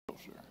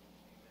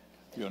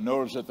You'll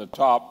notice at the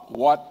top,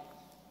 what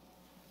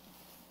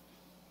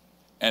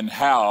and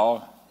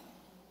how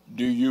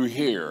do you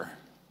hear?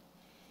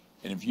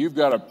 And if you've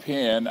got a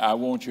pen, I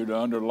want you to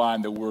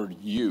underline the word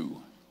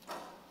you,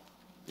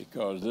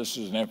 because this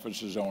is an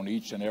emphasis on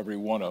each and every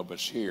one of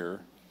us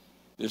here.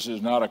 This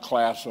is not a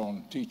class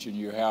on teaching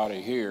you how to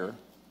hear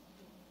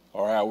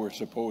or how we're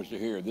supposed to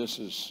hear. This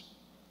is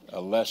a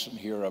lesson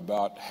here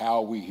about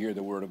how we hear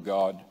the Word of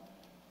God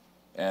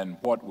and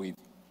what we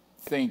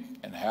think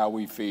and how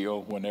we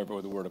feel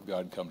whenever the Word of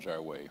God comes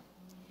our way.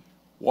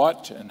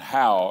 What and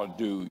how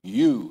do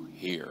you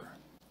hear?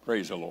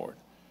 Praise the Lord.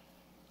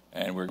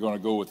 And we're going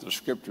to go with the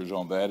scriptures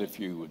on that. If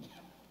you would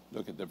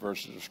look at the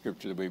verses of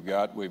scripture that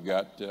we've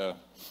got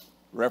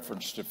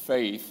reference to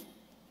faith.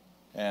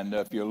 And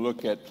if you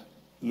look at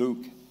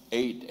Luke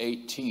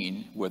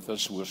 8:18 with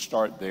us, we'll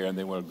start there, and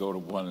then we'll go to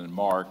one in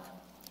Mark.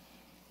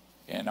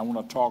 And I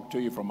want to talk to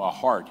you from my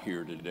heart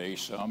here today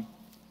some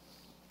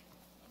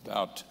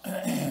about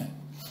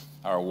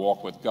our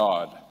walk with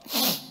God.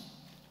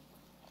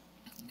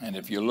 And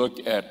if you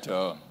look at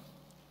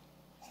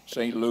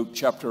St. Luke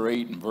chapter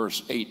 8 and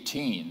verse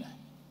 18,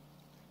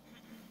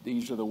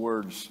 these are the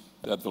words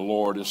that the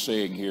Lord is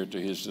saying here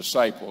to his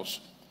disciples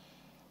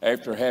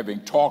after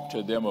having talked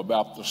to them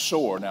about the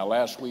sower. Now,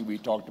 last week we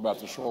talked about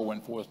the sower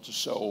went forth to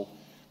sow.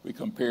 We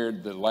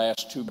compared the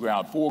last two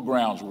grounds. 4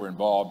 grounds were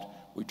involved.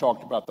 We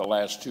talked about the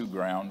last 2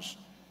 grounds.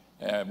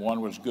 And one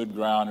was good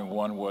ground and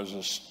one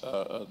was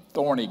a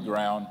thorny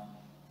ground.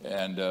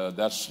 And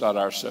that's not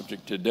our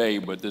subject today,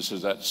 but this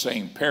is that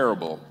same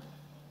parable.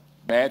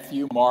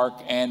 Matthew, Mark,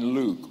 and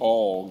Luke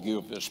all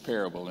give this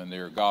parable in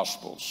their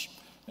Gospels.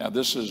 Now,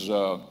 this is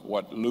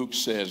what Luke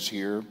says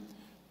here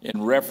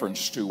in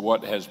reference to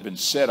what has been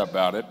said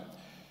about it.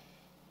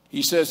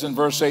 He says in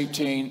verse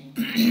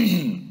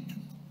 18,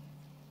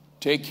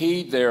 take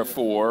heed,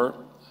 therefore,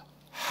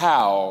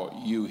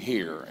 how you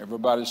hear.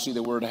 Everybody see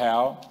the word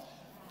how?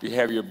 If you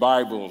have your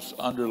Bibles,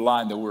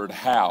 underline the word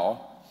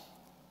how.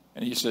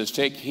 And he says,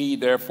 take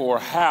heed, therefore,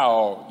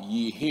 how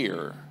ye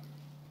hear.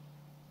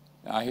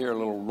 I hear a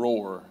little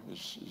roar.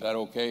 Is that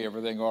okay?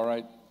 Everything all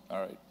right?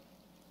 All right.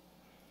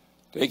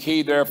 Take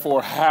heed,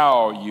 therefore,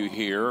 how you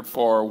hear,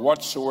 for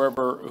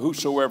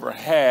whosoever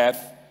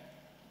hath,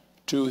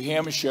 to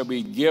him shall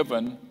be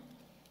given,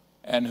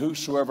 and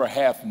whosoever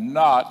hath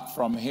not,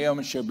 from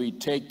him shall be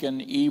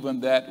taken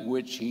even that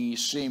which he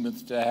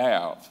seemeth to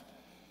have.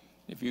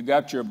 If you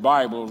got your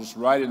Bibles,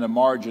 write in the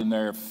margin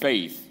there,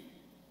 faith.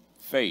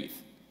 Faith.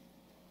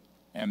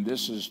 And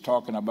this is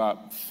talking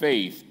about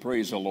faith,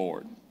 praise the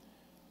Lord.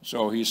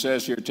 So he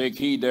says here, take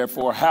heed,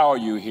 therefore, how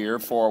you hear,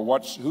 for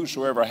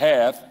whosoever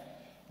hath,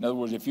 in other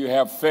words, if you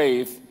have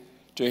faith,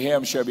 to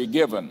him shall be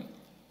given.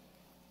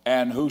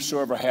 And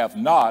whosoever hath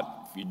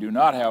not, if you do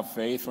not have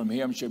faith, from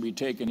him shall be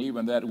taken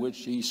even that which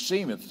he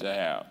seemeth to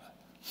have.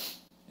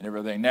 And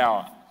everything.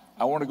 Now,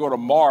 I want to go to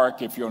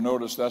Mark. If you'll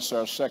notice, that's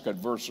our second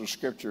verse of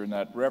scripture in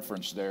that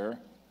reference there.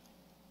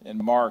 In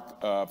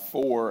Mark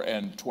 4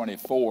 and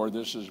 24,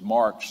 this is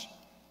Mark's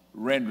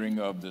rendering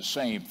of the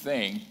same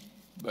thing,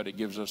 but it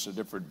gives us a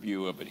different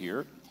view of it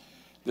here.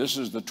 This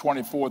is the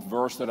 24th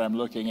verse that I'm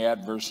looking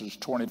at, verses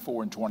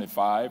 24 and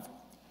 25.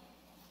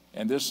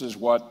 And this is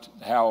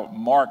how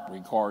Mark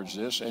records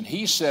this. And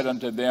he said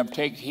unto them,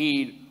 take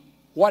heed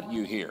what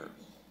you hear.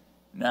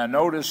 Now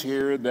notice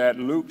here that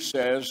Luke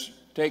says,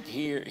 take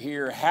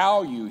hear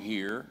how you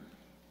hear,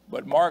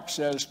 but Mark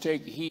says,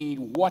 take heed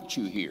what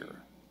you hear.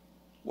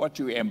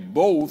 And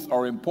both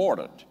are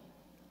important.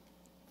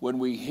 When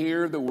we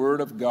hear the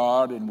word of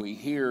God and we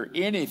hear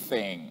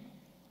anything,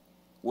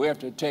 we have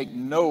to take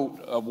note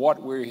of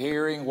what we're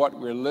hearing, what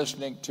we're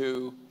listening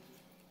to,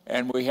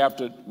 and we have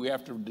to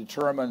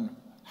determine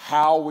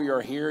how we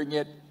are hearing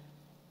it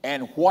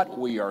and what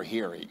we are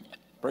hearing.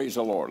 Praise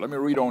the Lord. Let me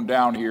read on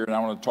down here, and I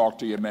want to talk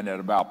to you a minute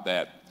about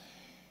that.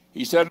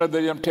 He said unto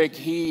them, take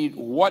heed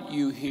what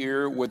you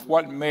hear, with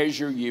what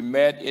measure ye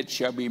met, it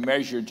shall be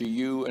measured to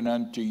you, and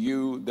unto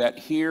you that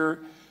hear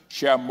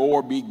shall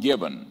more be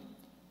given.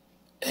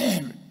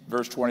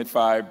 Verse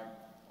 25,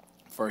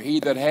 for he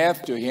that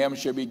hath, to him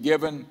shall be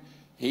given,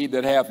 he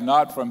that hath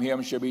not, from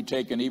him shall be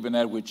taken even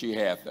that which he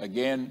hath.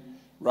 Again,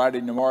 write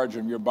in the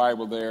margin of your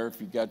Bible there,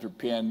 if you've got your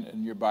pen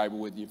and your Bible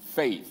with you,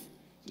 faith.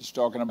 It's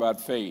talking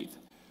about faith.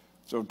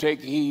 So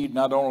take heed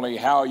not only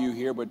how you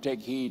hear, but take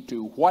heed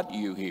to what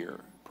you hear.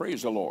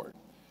 Praise the Lord.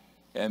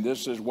 And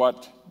this is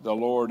what the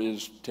Lord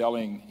is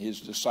telling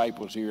his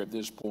disciples here at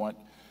this point.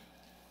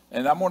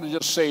 And I'm going to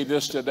just say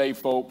this today,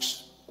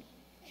 folks.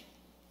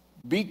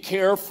 Be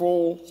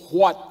careful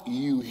what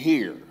you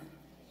hear.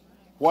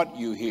 What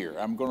you hear.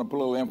 I'm going to put a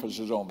little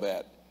emphasis on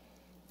that.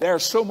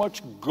 There's so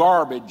much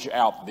garbage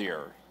out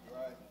there.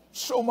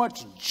 So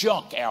much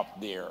junk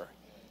out there.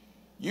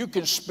 You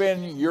can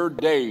spend your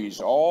days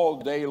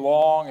all day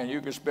long, and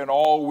you can spend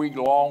all week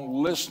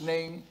long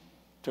listening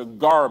to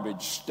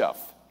garbage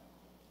stuff.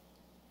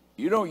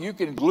 You know, you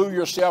can glue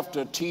yourself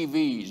to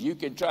TVs. You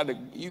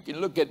can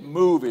look at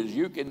movies.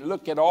 You can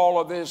look at all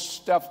of this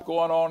stuff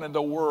going on in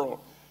the world.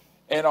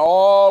 And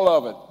all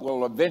of it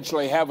will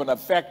eventually have an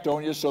effect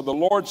on you. So the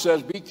Lord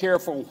says, be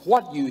careful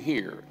what you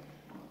hear.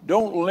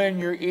 Don't lend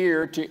your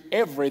ear to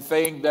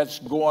everything that's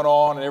going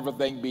on and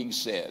everything being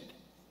said.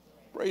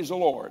 Praise the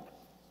Lord.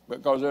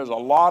 Because there's a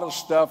lot of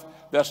stuff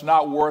that's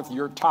not worth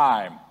your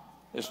time.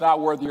 It's not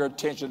worth your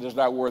attention. It's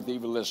not worth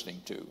even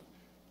listening to.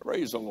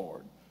 Praise the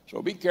Lord.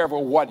 So be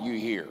careful what you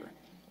hear.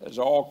 There's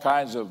all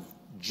kinds of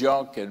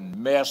junk and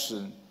mess.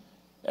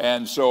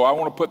 And so I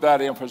want to put that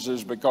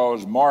emphasis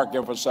because Mark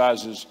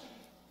emphasizes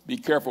be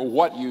careful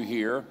what you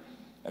hear.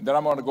 And then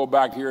I'm going to go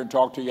back here and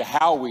talk to you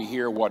how we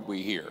hear what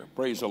we hear.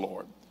 Praise the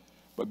Lord.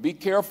 But be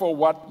careful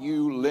what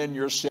you lend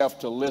yourself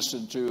to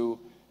listen to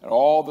and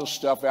all the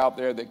stuff out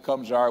there that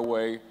comes our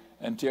way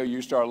until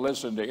you start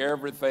listening to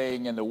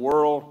everything in the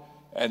world,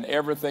 and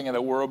everything in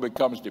the world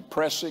becomes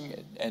depressing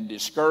and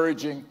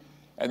discouraging.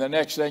 And the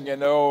next thing you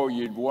know,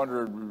 you'd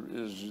wonder,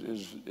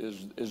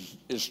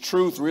 is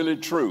truth really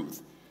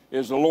truth?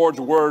 Is the Lord's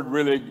word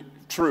really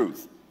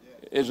truth?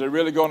 Is it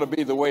really going to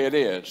be the way it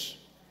is?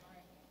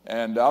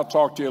 And I'll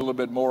talk to you a little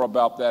bit more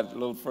about that a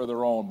little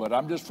further on. But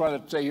I'm just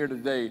trying to say here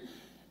today,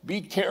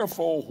 be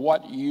careful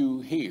what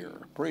you hear.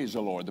 Praise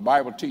the Lord. The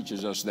Bible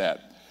teaches us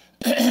that.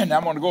 And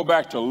I'm going to go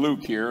back to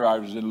Luke here. I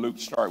was in Luke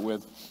to start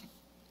with.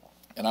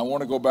 And I want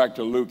to go back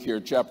to Luke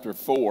here, chapter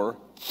 4.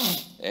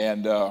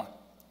 And I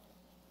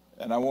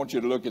want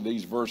you to look at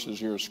these verses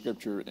here of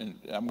Scripture. And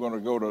I'm going to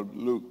go to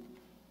Luke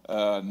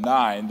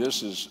 9.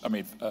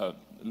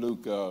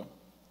 Luke...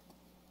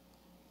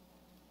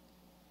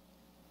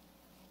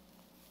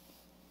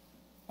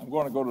 I'm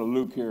going to go to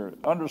Luke here.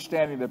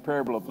 Understanding the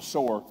parable of the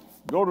sower.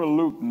 Go to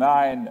Luke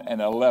 9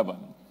 and 11.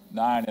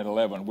 9 and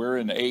 11. We're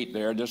in 8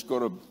 there. Just go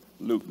to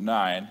Luke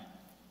 9.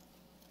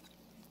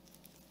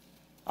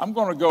 I'm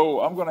going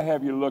to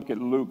have you look at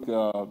Luke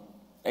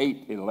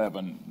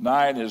 8:11.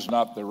 9 is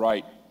not the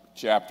right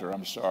chapter.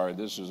 I'm sorry.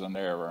 This is an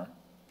error.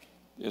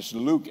 It's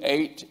Luke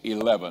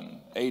 8:11.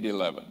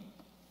 8:11.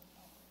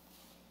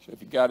 So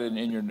if you got it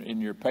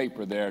in your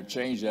paper there,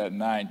 change that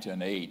 9 to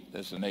an 8.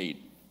 That's an 8.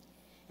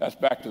 That's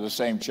back to the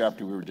same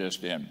chapter we were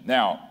just in.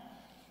 Now,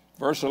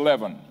 verse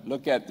 11.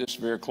 Look at this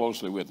very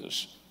closely with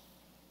us.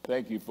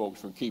 Thank you,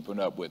 folks, for keeping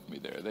up with me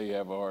there. They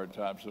have a hard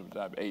time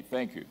sometimes. 8,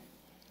 thank you.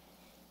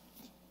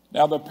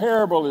 Now, the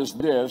parable is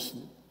this.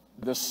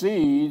 The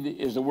seed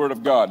is the word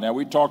of God. Now,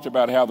 we talked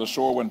about how the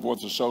sower went forth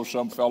to sow.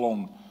 Some fell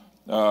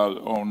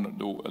on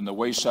the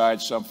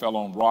wayside. Some fell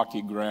on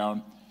rocky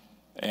ground.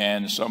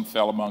 And some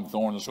fell among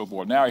thorns and so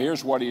forth. Now,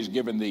 here's what he's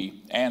given the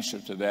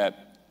answer to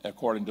that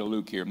according to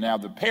Luke here. Now,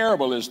 the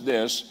parable is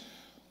this.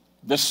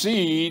 The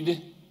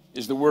seed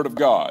is the word of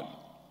God.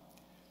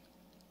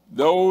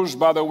 Those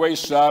by the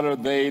wayside are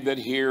they that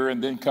hear,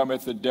 and then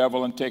cometh the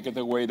devil and taketh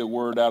away the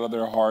word out of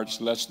their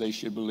hearts, lest they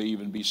should believe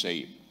and be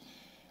saved.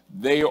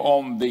 They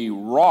on the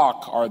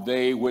rock are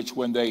they which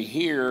when they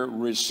hear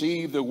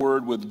receive the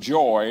word with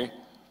joy,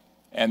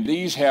 and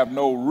these have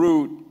no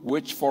root,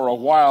 which for a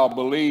while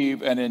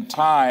believe, and in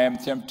time,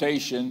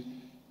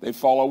 temptation, they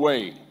fall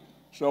away.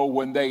 So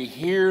when they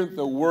hear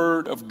the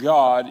word of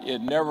God, it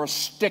never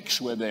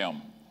sticks with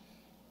them.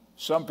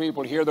 Some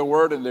people hear the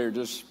word and they're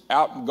just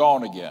out and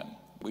gone again.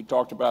 We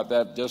talked about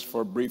that just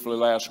for briefly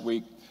last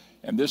week,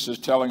 and this is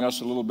telling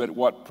us a little bit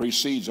what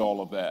precedes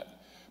all of that.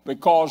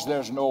 Because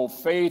there's no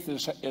faith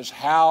is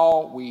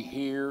how we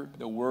hear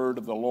the word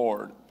of the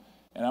Lord.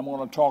 And I'm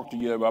going to talk to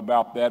you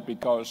about that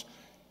because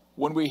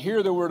when we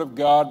hear the word of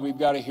God, we've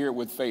got to hear it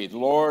with faith.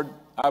 Lord,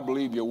 I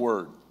believe your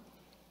word.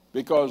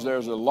 Because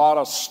there's a lot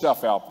of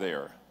stuff out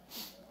there.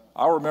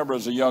 I remember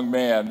as a young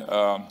man,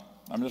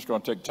 I'm just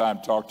going to take time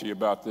to talk to you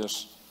about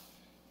this.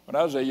 When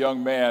I was a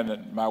young man,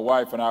 and my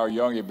wife and I were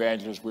young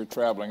evangelists, we were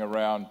traveling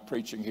around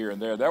preaching here and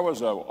there. There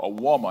was a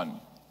woman,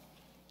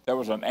 there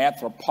was an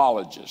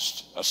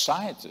anthropologist, a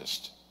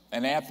scientist,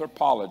 an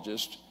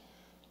anthropologist,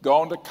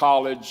 gone to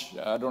college.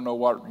 I don't know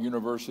what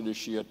university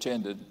she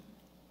attended.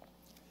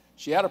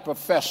 She had a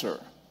professor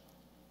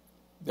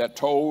that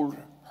told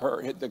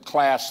her, the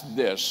class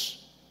this,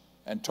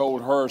 and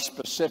told her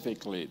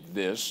specifically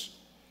this.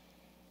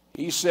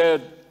 He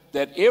said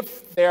that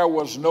if there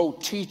was no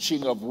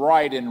teaching of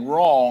right and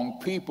wrong,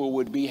 people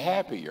would be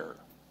happier.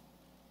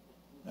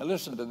 Now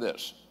listen to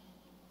this.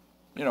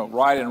 You know,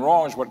 right and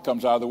wrong is what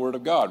comes out of the Word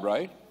of God,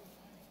 right?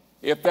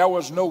 If there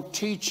was no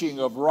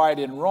teaching of right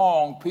and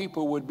wrong,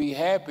 people would be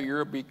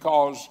happier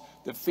because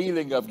the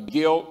feeling of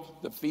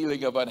guilt, the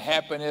feeling of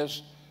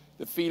unhappiness,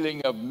 the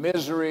feeling of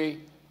misery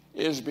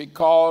is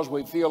because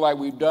we feel like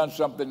we've done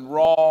something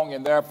wrong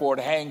and therefore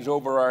it hangs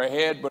over our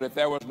head. But if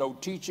there was no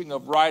teaching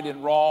of right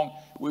and wrong,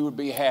 we would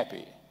be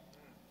happy.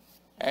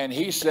 And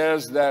he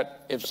says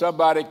that if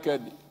somebody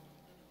could,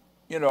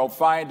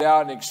 find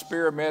out and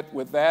experiment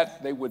with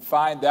that, they would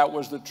find that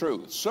was the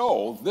truth.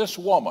 So this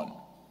woman,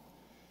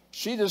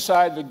 she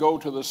decided to go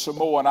to the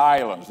Samoan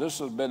Islands.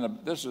 This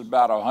is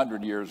about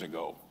 100 years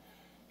ago.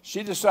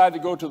 She decided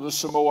to go to the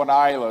Samoan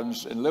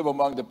Islands and live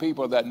among the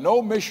people that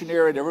no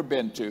missionary had ever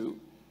been to.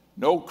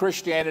 No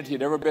Christianity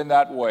had ever been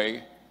that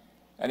way.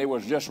 and it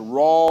was just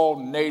raw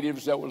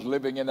natives that was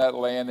living in that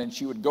land. And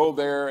she would go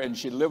there and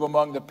she'd live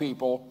among the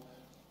people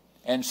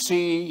and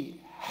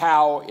see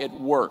how it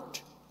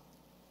worked.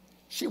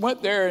 She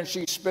went there and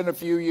she spent a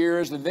few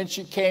years, and then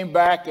she came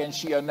back and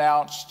she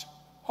announced,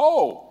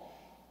 oh,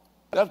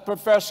 that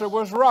professor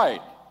was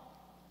right.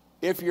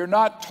 If you're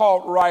not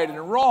taught right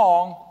and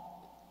wrong,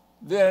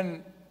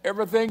 then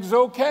everything's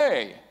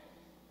okay.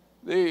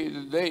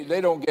 They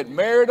don't get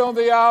married on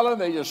the island.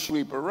 They just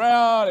sleep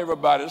around.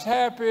 Everybody's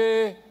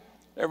happy.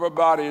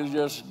 Everybody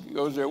just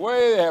goes their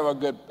way. They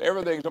have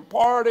everything's a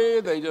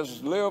party. They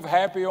just live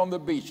happy on the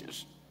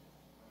beaches.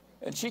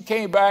 And she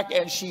came back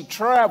and she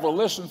traveled.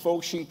 Listen,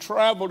 folks, she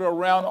traveled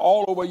around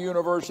all over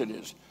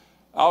universities.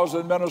 I was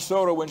in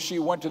Minnesota when she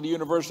went to the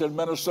University of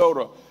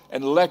Minnesota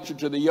and lectured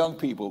to the young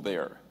people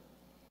there.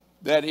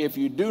 That if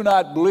you do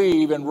not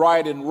believe in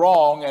right and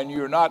wrong, and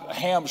you're not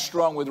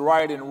hamstrung with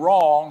right and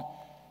wrong,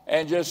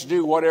 and just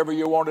do whatever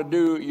you want to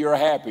do, you're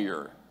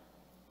happier.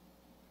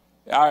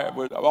 I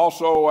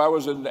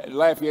was in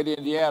Lafayette,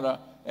 Indiana,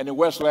 and in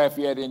West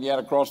Lafayette,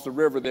 Indiana, across the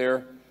river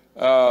there,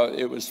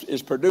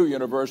 it's Purdue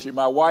University.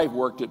 My wife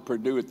worked at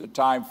Purdue at the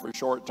time for a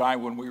short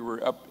time when we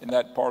were up in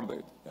that part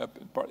of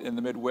in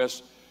the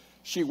Midwest.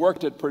 She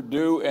worked at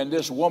Purdue, and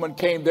this woman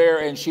came there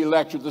and she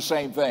lectured the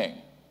same thing.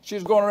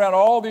 She's going around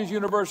all these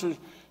universities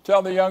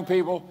telling the young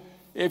people,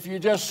 if you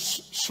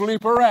just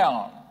sleep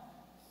around,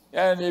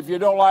 and if you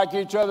don't like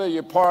each other,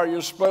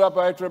 you split up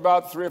after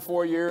about 3 or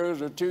 4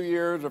 years, or 2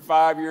 years, or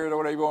 5 years, or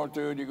whatever you want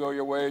to, and you go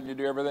your way and you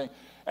do everything.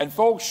 And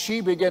folks,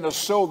 she began to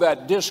sow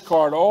that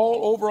discord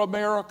all over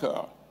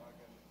America.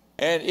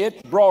 And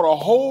it brought a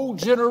whole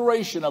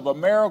generation of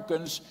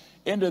Americans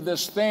into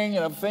this thing,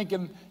 and I'm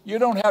thinking, you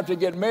don't have to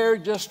get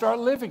married, just start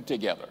living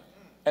together.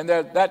 And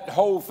that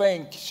whole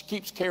thing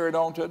keeps carried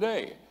on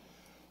today.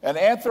 An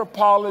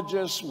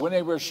anthropologist,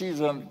 whenever she's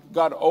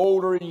got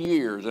older in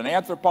years, an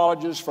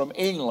anthropologist from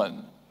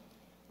England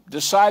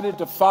decided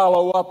to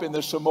follow up in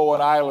the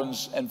Samoan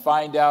Islands and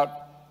find out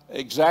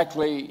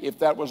exactly if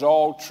that was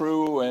all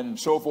true and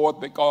so forth,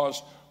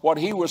 because what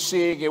he was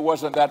seeing, it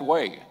wasn't that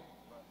way.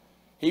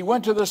 He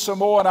went to the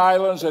Samoan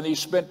Islands and he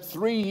spent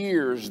 3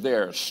 years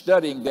there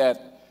studying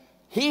that.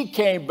 He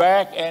came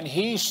back and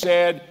he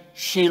said,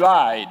 she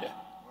lied.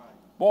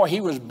 Boy,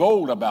 he was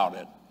bold about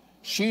it.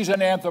 She's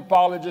an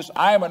anthropologist,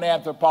 I'm an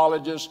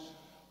anthropologist,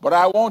 but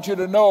I want you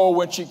to know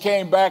when she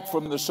came back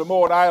from the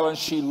Samoan Islands,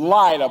 she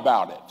lied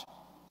about it.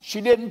 She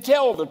didn't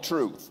tell the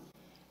truth.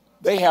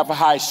 They have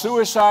high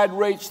suicide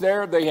rates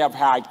there. They have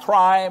high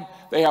crime.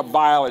 They have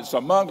violence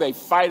they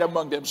fight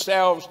among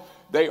themselves.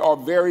 They are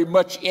very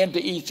much into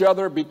each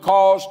other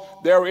because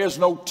there is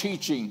no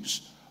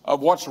teachings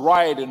of what's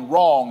right and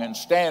wrong and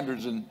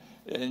standards, and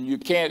you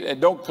can't,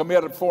 and don't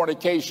commit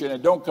fornication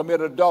and don't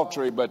commit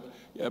adultery, but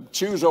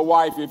choose a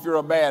wife if you're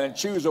a man, and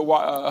choose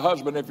a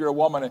husband if you're a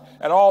woman,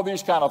 and all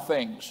these kind of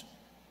things.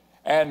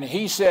 And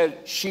he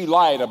said she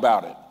lied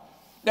about it.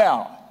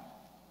 Now,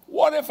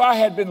 what if I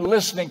had been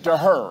listening to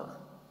her?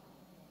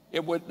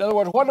 In other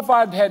words, what if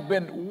I had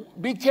been,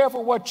 be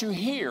careful what you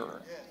hear.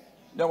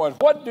 In other words,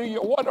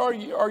 what are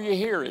you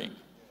hearing?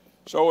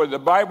 So the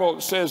Bible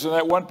says in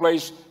that one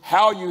place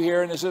how you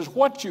hear, and it says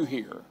what you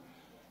hear.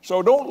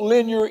 So don't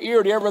lend your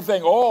ear to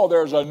everything. Oh,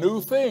 there's a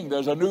new thing,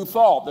 there's a new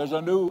thought, there's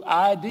a new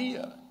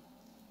idea.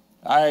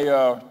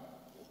 I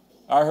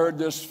heard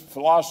this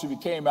philosophy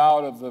came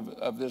out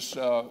of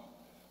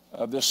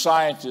this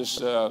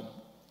scientist.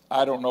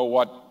 I don't know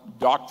what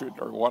doctorate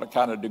or what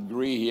kind of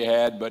degree he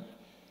had, but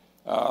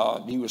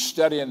he was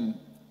studying,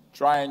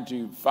 trying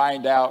to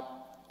find out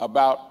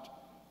about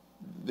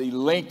the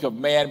link of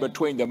man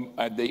between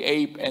the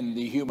ape and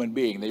the human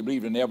being. They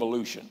believed in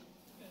evolution.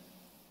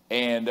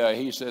 And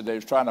he said they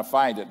was trying to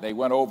find it. They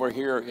went over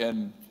here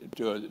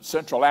to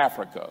Central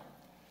Africa.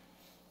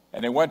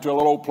 And they went to a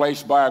little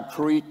place by a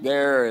creek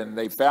there, and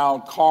they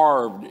found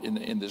carved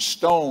in the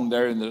stone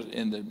there,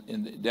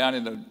 down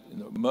in the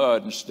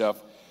mud and stuff.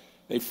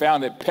 They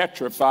found it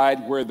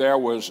petrified where there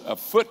was a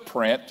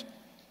footprint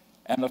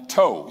and a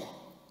toe.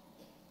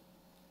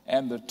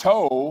 And the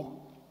toe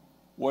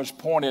was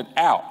pointed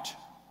out.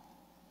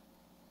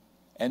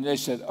 And they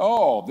said,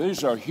 oh,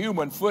 these are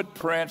human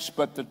footprints,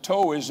 but the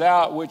toe is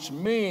out, which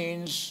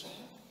means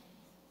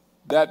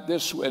that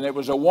and it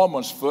was a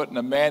woman's foot, and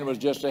the man was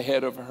just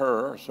ahead of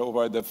her, so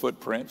by the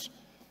footprints.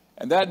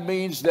 And that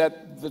means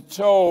that the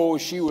toe,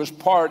 she was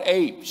part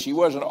ape. She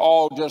wasn't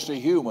all just a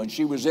human.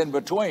 She was in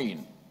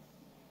between.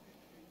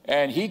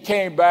 And he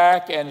came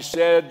back and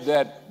said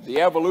that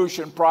the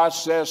evolution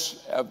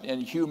process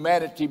in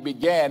humanity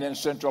began in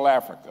Central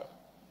Africa.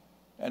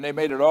 And they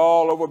made it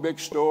all over a big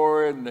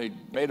story, and they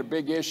made a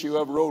big issue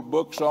of it, wrote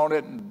books on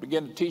it, and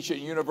began to teach it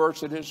in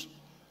universities.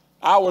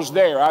 I was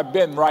there. I've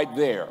been right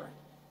there.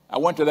 I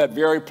went to that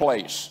very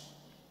place.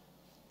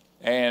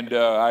 And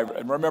I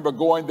remember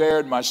going there,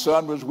 and my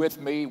son was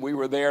with me. We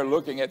were there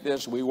looking at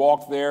this. We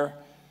walked there.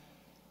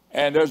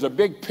 And there's a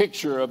big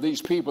picture of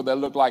these people that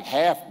look like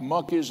half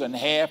monkeys and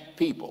half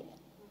people.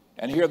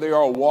 And here they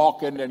are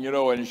walking, and,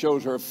 and it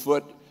shows her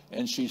foot,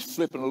 and she's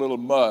flipping a little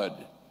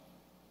mud.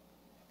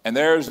 And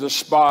there's the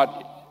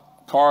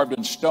spot carved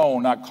in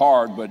stone, not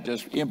carved, but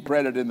just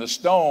imprinted in the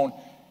stone,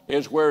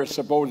 is where it's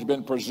supposed to have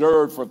been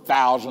preserved for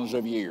thousands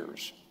of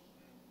years.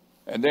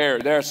 And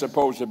they're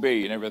supposed to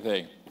be and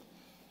everything.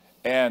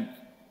 And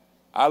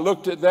I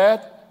looked at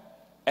that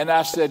and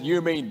I said,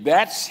 you mean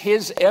that's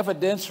his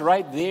evidence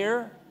right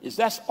there? Is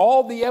that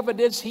all the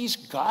evidence he's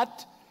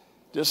got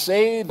to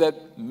say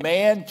that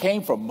man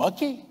came from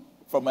monkey,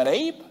 from an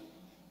ape?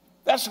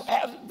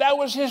 That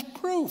was his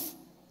proof.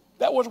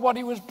 That was what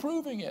he was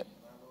proving it.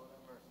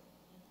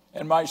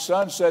 And my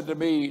son said to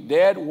me,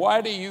 Dad,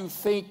 why do you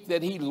think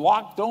that he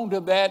locked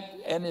onto that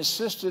and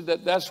insisted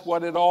that that's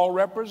what it all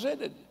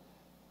represented?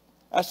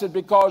 I said,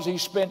 because he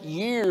spent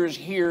years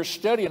here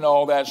studying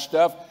all that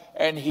stuff,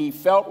 and he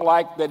felt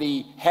like that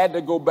he had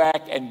to go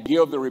back and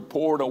give the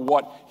report of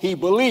what he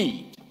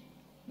believed,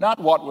 not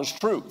what was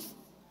truth.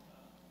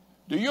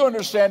 Do you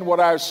understand what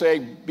I say?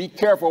 Be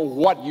careful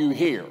what you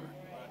hear.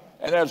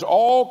 And there's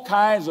all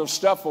kinds of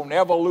stuff on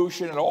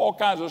evolution and all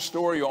kinds of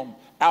story on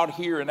out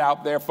here and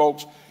out there,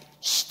 folks.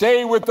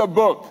 Stay with the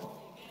book.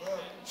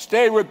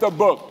 Stay with the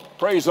book.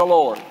 Praise the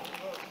Lord.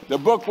 The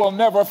book will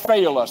never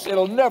fail us.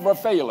 It'll never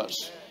fail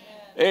us.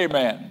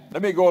 Amen.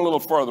 Let me go a little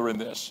further in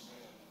this.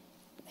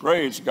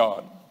 Praise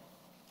God.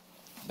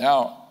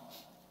 Now,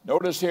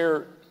 notice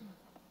here,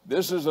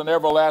 this is an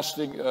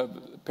everlasting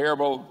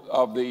parable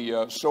of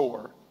the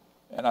sower.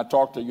 And I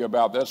talked to you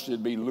about this.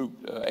 Should be Luke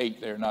 8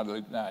 there, not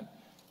Luke 9.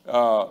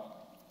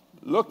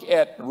 Look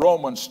at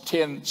Romans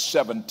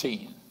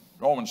 10:17.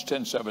 Romans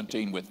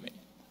 10:17 with me.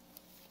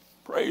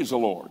 Praise the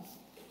Lord.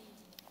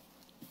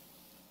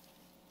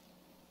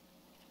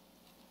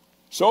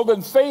 So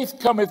then faith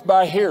cometh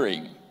by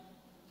hearing,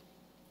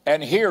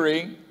 and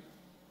hearing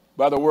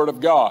by the word of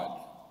God.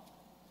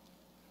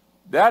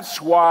 That's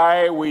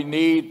why we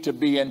need to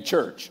be in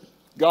church.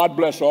 God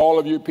bless all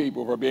of you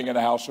people for being in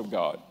the house of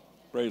God.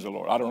 Praise the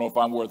Lord. I don't know if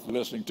I'm worth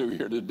listening to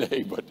here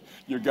today, but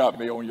you got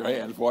me on your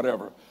hands,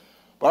 whatever.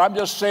 But I'm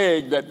just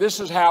saying that this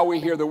is how we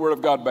hear the word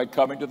of God, by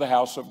coming to the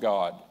house of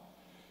God.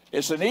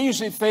 It's an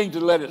easy thing to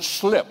let it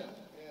slip.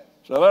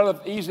 It's an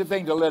easy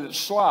thing to let it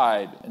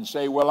slide and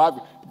say, well,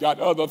 I've got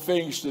other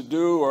things to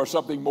do, or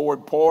something more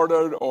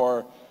important,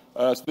 or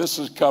this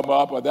has come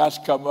up or that's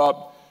come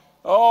up.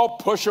 Oh,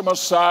 push them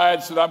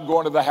aside, so I'm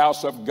going to the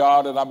house of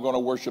God and I'm going to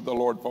worship the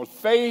Lord. For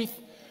faith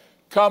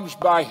comes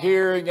by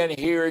hearing, and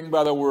hearing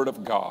by the word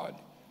of God.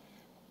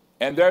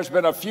 And there's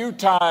been a few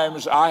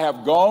times I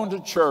have gone to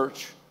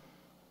church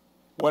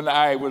when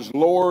I was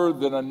lower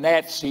than a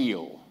gnat's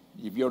heel.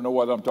 If you don't know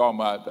what I'm talking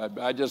about,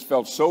 I just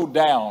felt so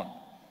down,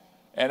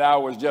 and I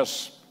was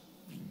just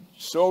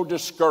so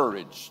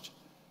discouraged.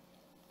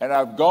 And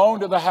I've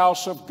gone to the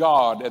house of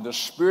God, and the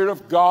Spirit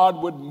of God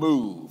would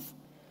move.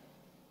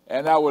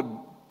 And I would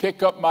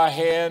pick up my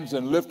hands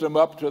and lift them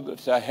up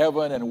to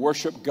heaven and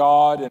worship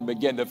God and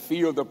begin to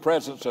feel the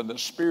presence of the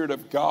Spirit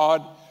of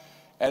God.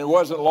 And it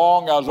wasn't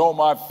long, I was on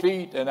my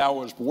feet and I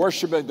was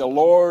worshiping the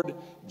Lord,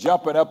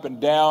 jumping up and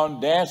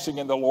down, dancing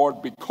in the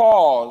Lord,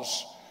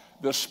 because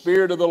the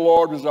Spirit of the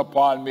Lord was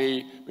upon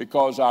me,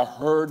 because I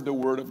heard the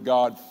word of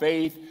God.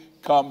 Faith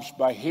comes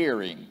by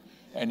hearing,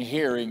 and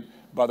hearing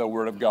by the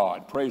word of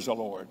God. Praise the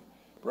Lord.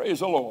 Praise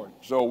the Lord.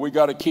 So we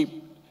got to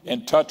keep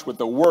in touch with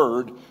the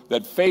word,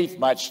 that faith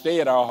might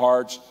stay in our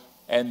hearts,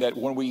 and that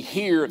when we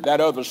hear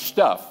that other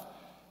stuff,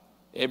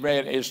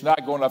 it's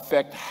not going to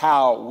affect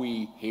how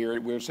we hear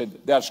it. We'll say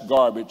that's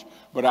garbage,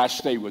 but I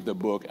stay with the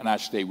book and I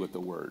stay with the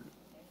word.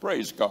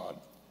 Praise God.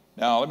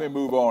 Now let me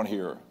move on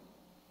here.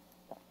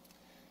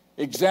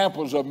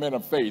 Examples of men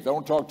of faith. I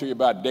want to talk to you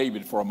about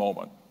David for a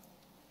moment.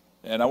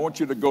 And I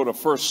want you to go to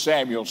 1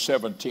 Samuel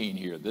 17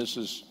 here. This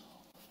is,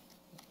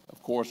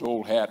 of course,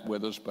 old hat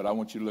with us, but I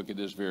want you to look at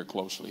this very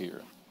closely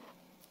here.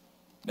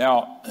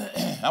 Now,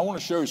 I want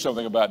to show you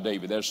something about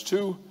David. There's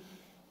two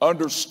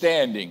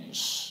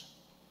understandings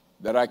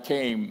that I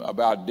came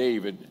about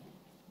David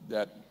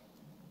that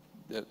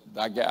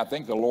I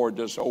think the Lord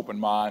just opened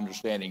my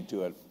understanding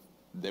to it.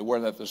 They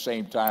weren't at the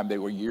same time. They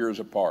were years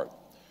apart.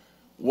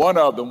 One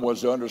of them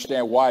was to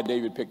understand why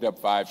David picked up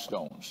 5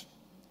 stones.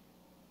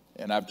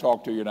 And I've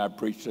talked to you, and I've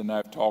preached, and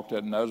I've talked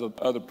it, and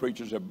other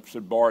preachers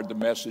have borrowed the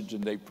message,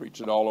 and they preach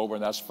it all over,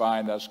 and that's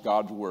fine. That's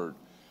God's word.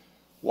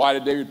 Why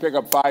did David pick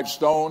up 5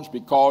 stones?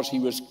 Because he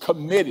was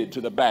committed to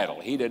the battle.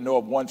 He didn't know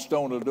if 1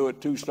 stone to do it,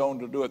 2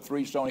 stones to do it,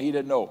 3 stones. He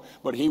didn't know.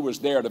 But he was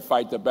there to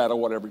fight the battle,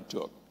 whatever it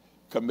took.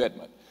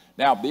 Commitment.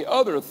 Now, the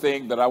other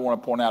thing that I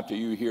want to point out to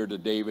you here to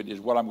David is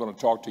what I'm going to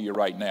talk to you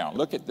right now.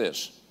 Look at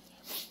this.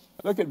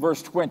 Look at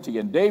verse 20.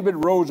 And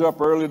David rose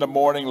up early in the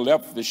morning,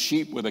 left the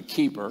sheep with a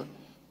keeper.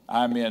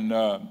 I'm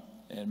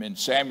in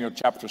Samuel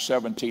chapter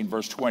 17,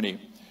 verse 20.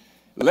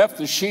 Left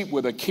the sheep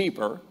with a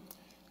keeper,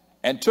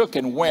 and took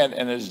and went,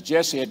 and as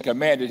Jesse had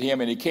commanded him,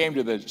 and he came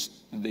to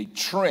the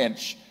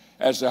trench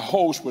as the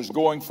host was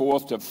going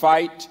forth to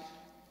fight,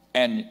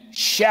 and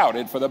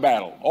shouted for the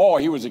battle. Oh,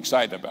 he was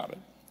excited about it.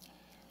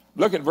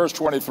 Look at verse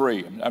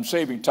 23. I'm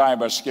saving time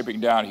by skipping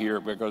down here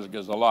because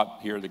there's a lot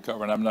here to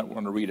cover, and I'm not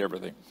going to read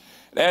everything.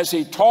 As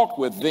he talked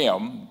with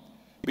them,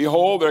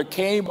 behold, there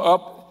came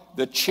up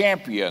the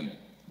champion,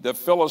 the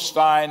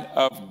Philistine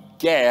of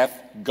Gath,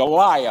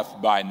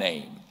 Goliath by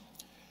name,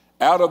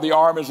 out of the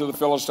armies of the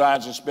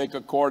Philistines, and spake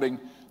according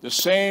the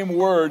same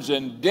words,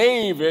 and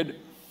David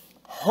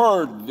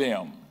heard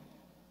them.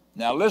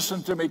 Now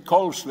listen to me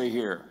closely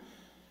here.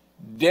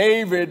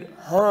 David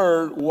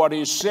heard what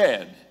he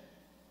said.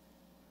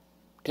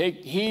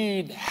 Take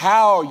heed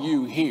how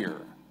you hear.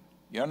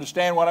 You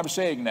understand what I'm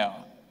saying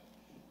now?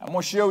 I'm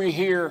going to show you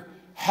here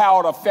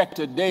how it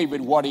affected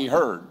David, what he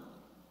heard.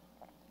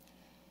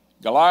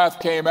 Goliath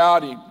came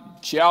out, he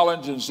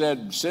challenged and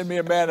said, send me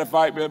a man to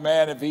fight me a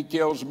man. If he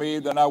kills me,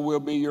 then I will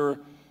be your,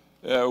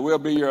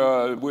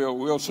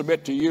 we'll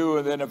submit to you.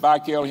 And then if I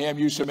kill him,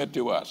 you submit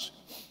to us.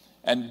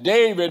 And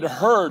David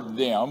heard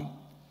them.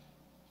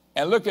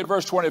 And look at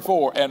verse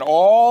 24. And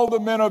all the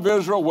men of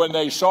Israel, when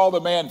they saw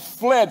the man,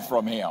 fled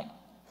from him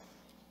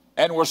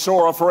and were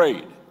sore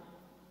afraid.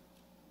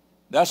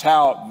 That's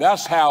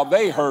how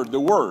they heard the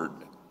word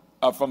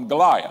from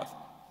Goliath.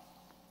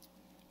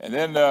 And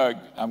then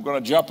I'm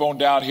going to jump on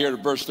down here to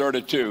verse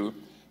 32,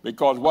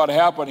 because what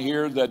happened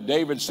here that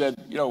David said,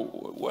 you know,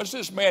 what's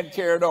this man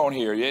carrying on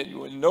here?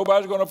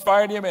 Nobody's going to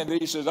fight him. And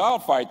he says, I'll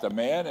fight the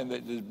man. And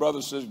his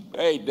brother says,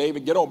 hey,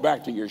 David, get on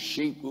back to your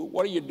sheep.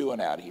 What are you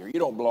doing out here? You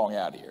don't belong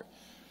out here.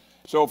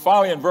 So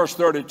finally in verse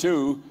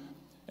 32,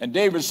 and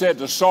David said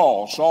to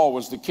Saul, Saul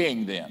was the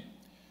king then,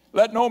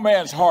 let no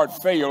man's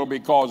heart fail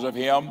because of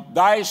him.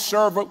 Thy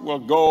servant will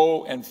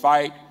go and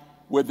fight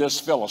with this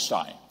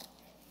Philistine.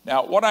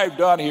 Now, what I've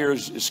done here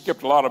is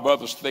skipped a lot of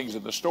other things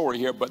in the story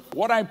here, but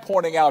what I'm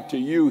pointing out to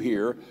you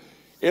here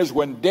is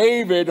when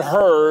David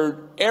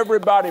heard,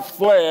 everybody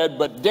fled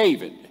but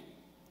David.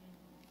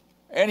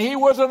 And he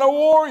wasn't a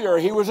warrior,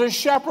 he was a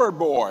shepherd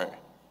boy.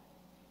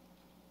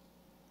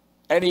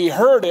 And he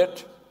heard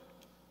it,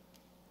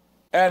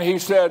 and he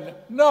said,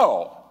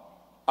 no,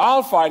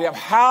 I'll fight him.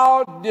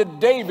 How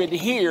did David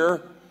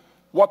hear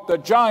what the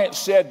giant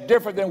said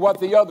different than what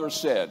the others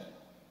said?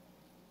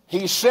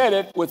 He said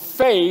it with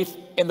faith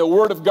in the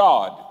Word of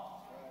God.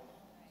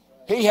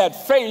 He had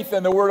faith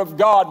in the Word of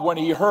God when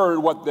he heard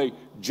what the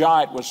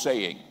giant was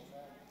saying.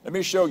 Let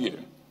me show you.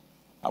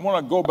 I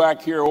want to go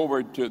back here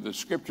over to the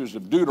scriptures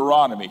of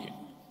Deuteronomy.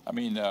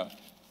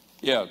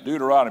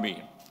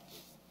 Deuteronomy.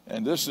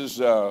 And this is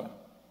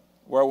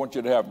where I want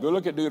you to have. Go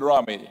look at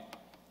Deuteronomy.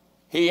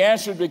 He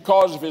answered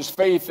because of his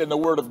faith in the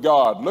Word of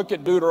God. Look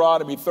at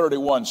Deuteronomy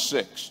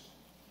 31:6.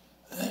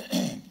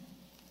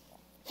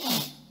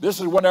 This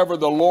is whenever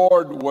the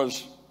Lord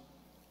was,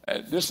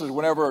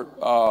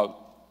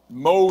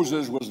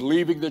 Moses was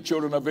leaving the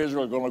children of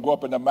Israel, going to go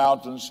up in the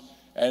mountains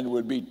and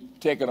would be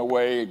taken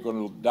away,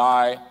 going to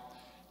die.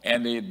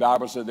 And the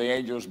Bible said the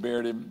angels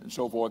buried him and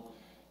so forth.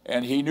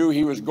 And he knew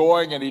he was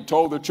going, and he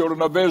told the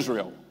children of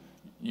Israel,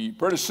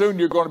 pretty soon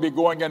you're going to be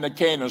going into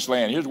Canaan's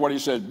land. Here's what he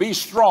said, be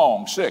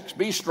strong, 6,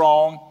 be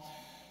strong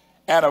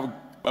and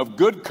of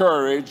good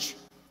courage,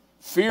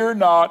 fear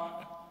not,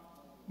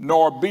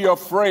 nor be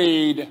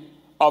afraid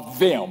of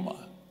them.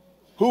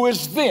 Who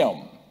is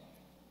them?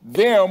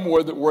 Them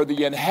were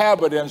the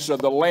inhabitants of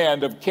the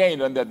land of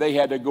Canaan that they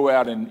had to go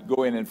out and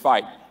go in and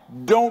fight.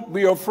 Don't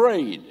be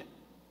afraid.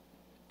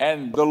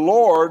 And the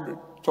Lord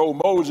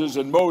told Moses,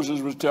 and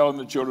Moses was telling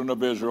the children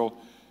of Israel,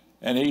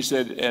 and he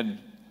said, and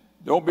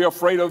don't be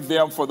afraid of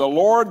them, for the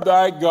Lord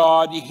thy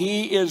God,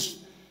 it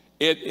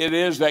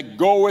is that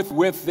goeth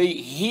with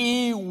thee.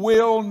 He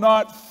will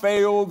not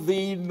fail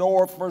thee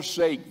nor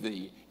forsake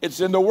thee.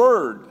 It's in the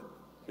Word.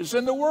 It's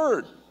in the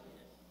Word.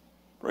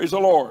 Praise the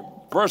Lord.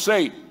 Verse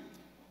 8.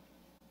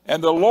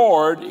 And the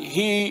Lord,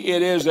 he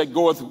it is that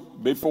goeth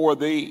before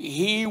thee.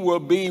 He will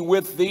be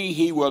with thee.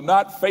 He will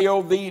not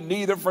fail thee,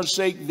 neither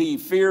forsake thee.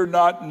 Fear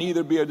not,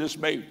 neither be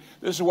dismayed.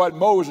 This is what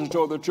Moses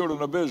told the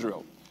children of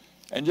Israel.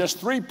 And just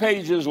 3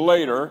 pages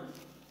later,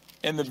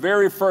 in the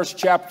very first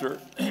chapter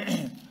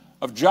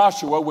of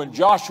Joshua, when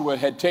Joshua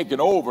had taken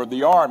over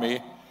the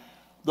army,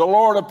 the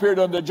Lord appeared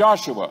unto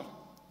Joshua.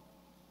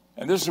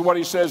 And this is what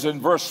he says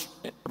in verse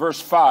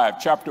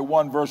 5, chapter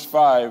 1, verse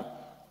 5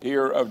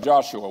 here of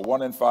Joshua,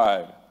 1 and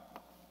 5.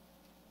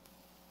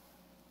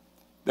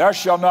 There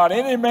shall not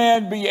any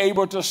man be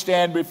able to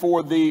stand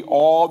before thee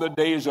all the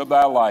days of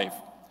thy life.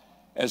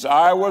 As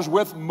I was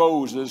with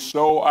Moses,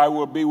 so I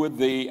will be with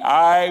thee.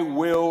 I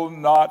will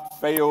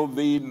not fail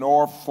thee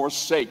nor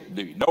forsake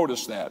thee.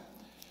 Notice that.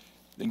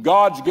 Then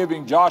God's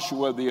giving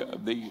Joshua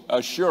the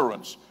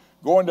assurance.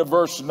 Going to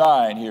verse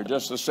 9 here,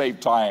 just to save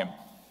time.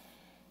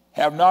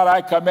 Have not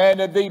I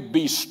commanded thee?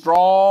 Be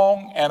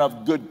strong and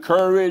of good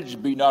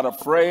courage. Be not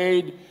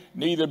afraid,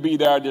 neither be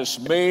thou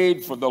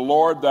dismayed, for the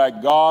Lord thy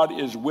God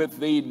is with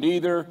thee,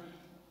 neither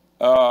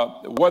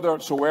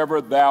whithersoever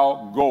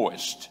thou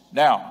goest.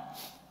 Now,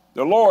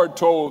 the Lord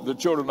told the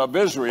children of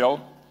Israel,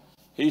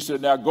 he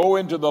said, now go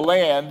into the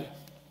land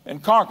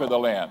and conquer the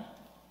land.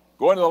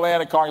 Go into the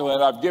land and conquer the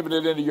land. I've given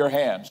it into your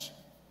hands.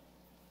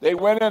 They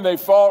went in, they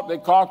fought, they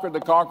conquered,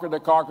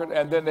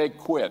 and then they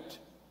quit.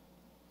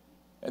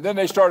 And then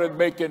they started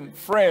making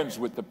friends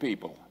with the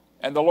people.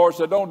 And the Lord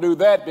said, don't do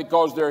that,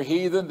 because they're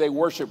heathen. They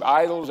worship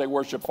idols. They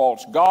worship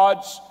false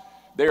gods.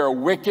 They are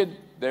wicked.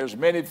 there's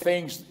many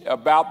things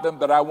about them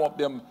that I want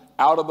them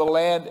out of the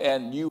land,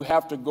 and you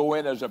have to go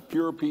in as a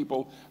pure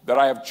people that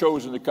I have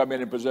chosen to come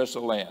in and possess the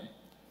land.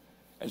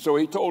 And so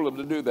he told them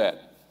to do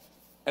that.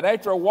 And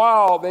after a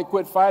while, they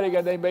quit fighting,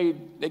 and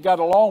they got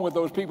along with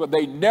those people.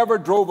 They never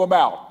drove them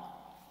out.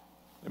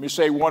 Let me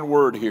say one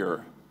word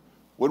here.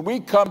 When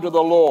we come to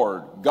the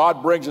Lord,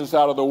 God brings us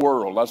out of the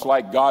world. That's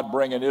like God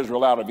bringing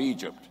Israel out of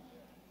Egypt.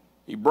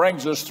 He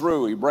brings us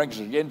through. He brings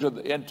us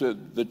into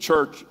the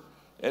church,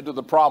 into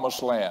the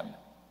promised land.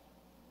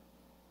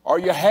 Are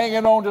you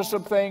hanging on to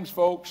some things,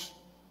 folks?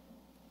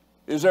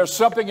 Is there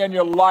something in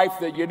your life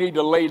that you need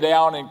to lay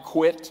down and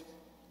quit?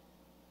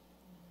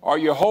 Are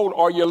you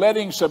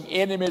letting some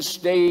enemies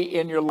stay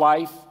in your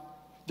life?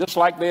 Just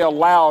like they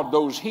allowed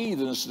those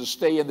heathens to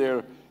stay in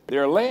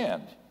their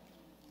land.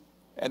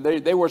 And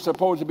they were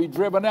supposed to be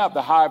driven out,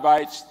 the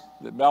Hivites,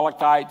 the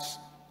Amalekites,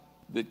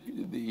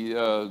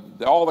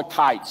 all the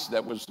kites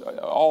that was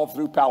all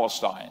through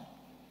Palestine.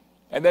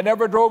 And they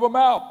never drove them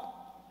out.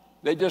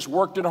 They just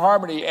worked in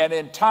harmony, and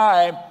in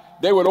time,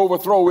 they would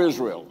overthrow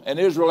Israel, and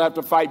Israel had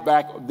to fight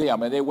back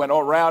them, and they went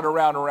around.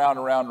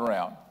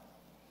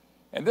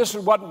 And this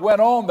is what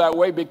went on that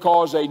way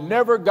because they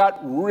never got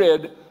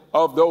rid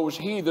of those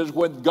heathens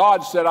when God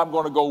said, I'm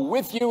going to go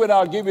with you and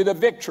I'll give you the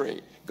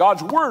victory.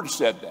 God's word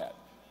said that.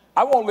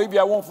 I won't leave you,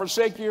 I won't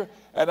forsake you,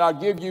 and I'll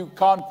give you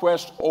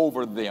conquest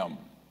over them.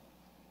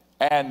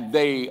 And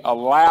they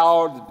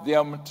allowed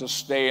them to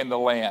stay in the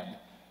land.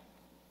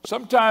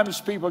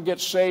 Sometimes people get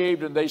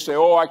saved and they say,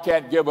 oh, I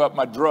can't give up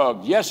my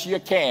drugs. Yes, you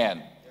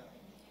can.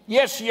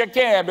 Yes, you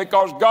can,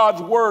 because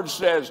God's word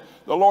says,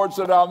 the Lord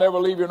said, I'll never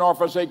leave you nor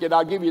forsake you, and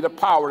I'll give you the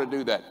power to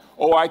do that.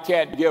 Oh, I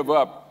can't give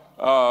up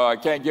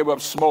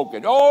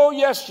smoking. Oh,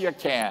 yes, you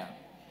can.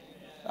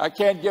 I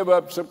can't give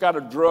up some kind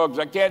of drugs.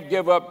 I can't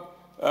give up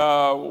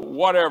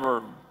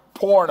whatever,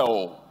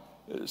 porno.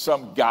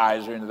 Some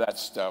guys are into that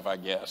stuff, I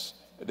guess.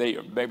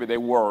 Maybe they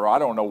were, I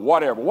don't know,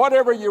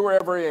 whatever you were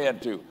ever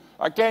into.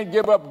 I can't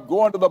give up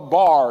going to the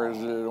bars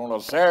on a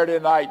Saturday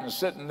night and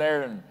sitting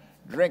there and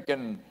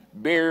drinking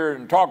beer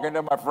and talking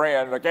to my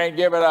friends. I can't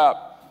give it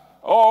up.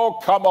 Oh,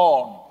 come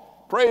on.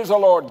 Praise the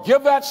Lord.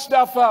 Give that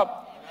stuff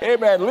up.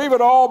 Amen. Leave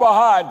it all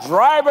behind.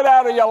 Drive it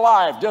out of your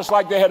life, just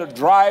like they had to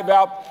drive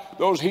out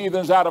those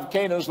heathens out of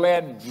Canaan's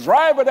land.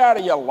 Drive it out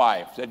of your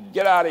life. Said,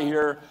 get out of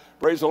here.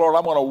 Praise the Lord.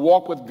 I'm going to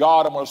walk with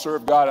God. I'm going to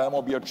serve God. And I'm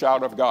going to be a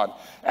child of God.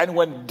 And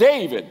when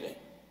David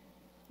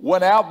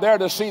went out there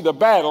to see the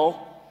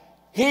battle,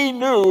 he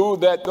knew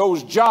that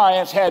those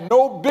giants had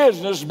no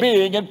business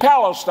being in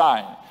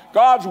Palestine.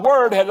 God's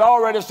word had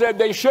already said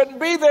they shouldn't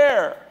be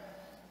there.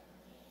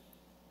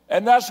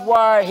 And that's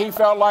why he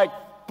felt like,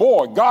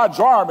 boy, God's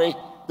army,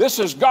 this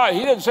is God.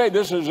 He didn't say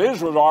this is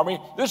Israel's army.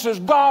 This is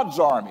God's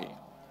army.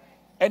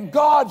 And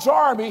God's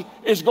army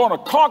is going to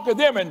conquer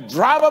them and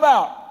drive them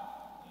out.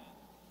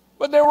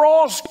 But they were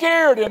all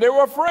scared and they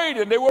were afraid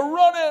and they were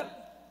running.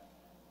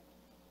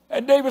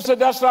 And David said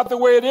that's not the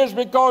way it is,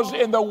 because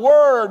in the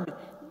word,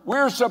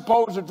 we're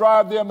supposed to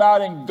drive them out,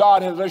 and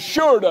God has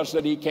assured us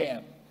that he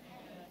can.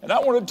 And I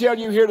want to tell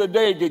you here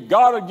today that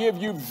God will give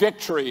you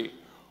victory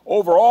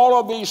over all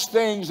of these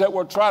things that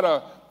will try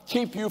to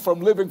keep you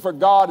from living for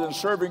God and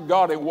serving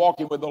God and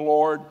walking with the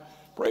Lord.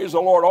 Praise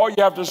the Lord. All you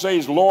have to say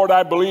is, Lord,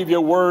 I believe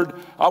your word.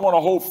 I want to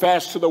hold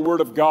fast to the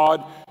word of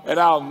God, and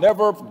I'll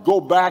never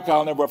go back.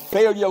 I'll never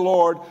fail you,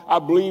 Lord. I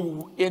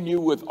believe in you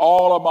with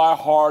all of my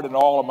heart and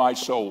all of my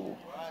soul.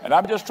 And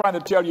I'm just trying to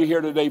tell you here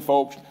today,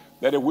 folks,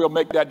 that if we'll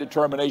make that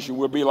determination,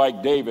 we'll be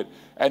like David.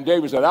 And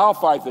David said, I'll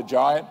fight the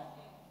giant.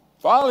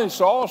 Finally,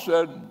 Saul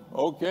said,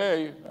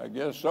 okay, I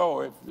guess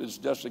so. If it's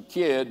just a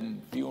kid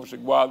and he wants to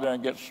go out there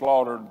and get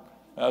slaughtered,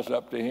 that's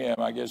up to him.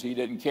 I guess he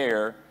didn't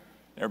care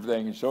and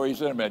everything. And so he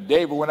said, man,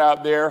 David went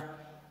out there.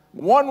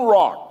 One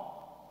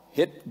rock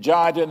hit the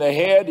giant in the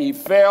head. He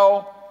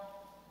fell.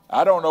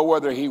 I don't know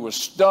whether he was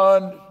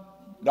stunned,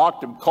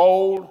 knocked him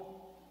cold,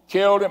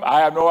 killed him.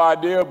 I have no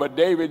idea, but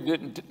David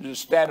didn't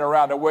just stand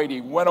around and wait.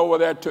 He went over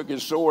there, took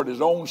his sword,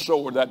 his own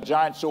sword, that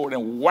giant sword,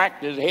 and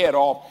whacked his head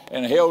off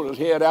and held his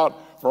head out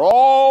for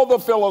all the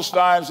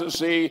Philistines to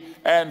see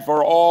and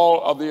for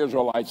all of the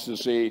Israelites to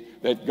see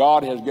that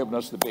God has given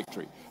us the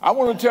victory. I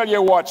want to tell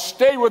you what,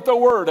 stay with the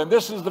word, and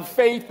this is the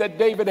faith that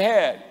David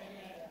had.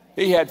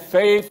 He had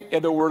faith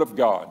in the word of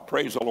God.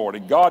 Praise the Lord.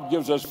 And God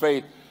gives us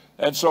faith.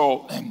 And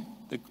so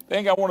the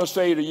thing I want to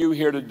say to you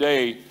here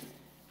today,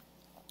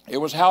 it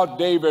was how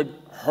David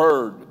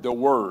heard the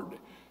word.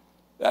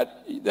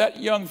 That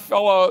young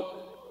fellow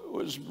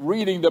was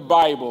reading the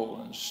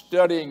Bible and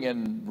studying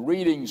and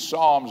reading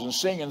Psalms and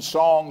singing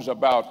songs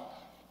about,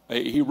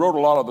 he wrote a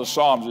lot of the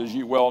Psalms, as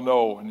you well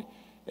know,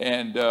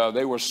 and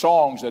they were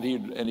songs that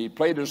he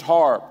played his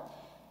harp.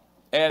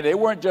 And they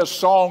weren't just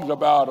songs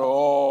about,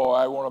 oh,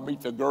 I want to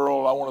meet the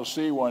girl I want to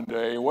see one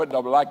day. It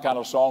wasn't that kind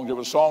of songs. It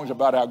was songs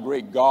about how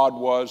great God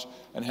was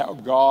and how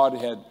God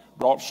had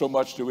brought so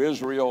much to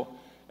Israel.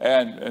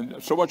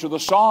 And so much of the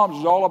Psalms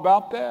is all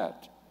about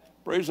that.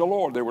 Praise the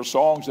Lord. There were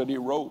songs that he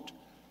wrote.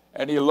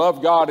 And he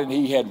loved God, and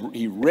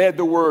he read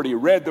the word. He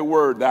read the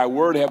word. Thy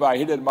word have I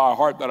hid in my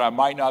heart that I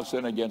might not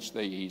sin against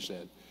thee, he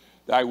said.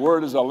 Thy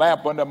word is a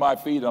lamp unto my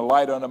feet and a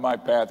light unto my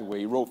pathway.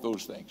 He wrote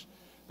those things.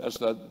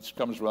 That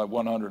comes from the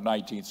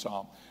 119th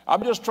Psalm.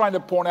 I'm just trying to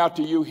point out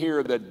to you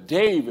here that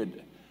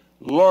David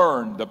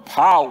learned the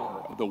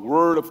power of the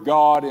word of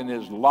God in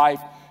his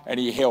life, and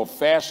he held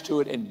fast to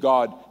it, and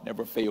God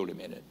never failed him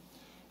in it.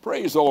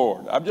 Praise the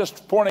Lord. I'm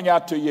just pointing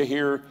out to you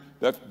here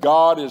that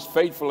God is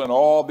faithful in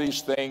all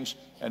these things,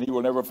 and he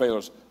will never fail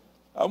us.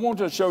 I want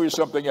to show you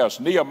something else.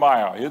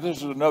 Nehemiah. Here, this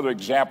is another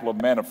example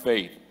of man of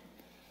faith.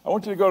 I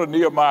want you to go to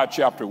Nehemiah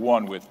chapter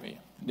 1 with me.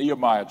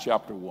 Nehemiah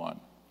chapter 1.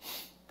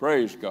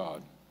 Praise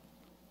God.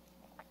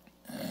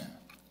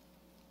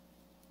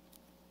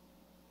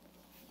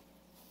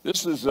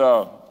 This is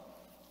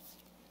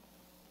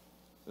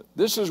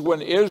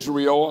when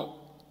Israel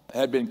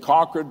had been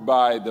conquered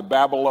by the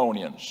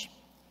Babylonians.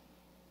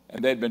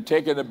 And they'd been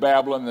taken to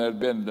Babylon. There had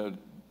been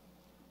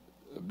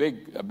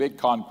a big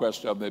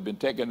conquest of them. They'd been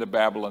taken to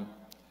Babylon.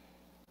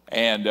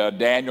 And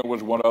Daniel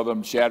was one of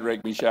them,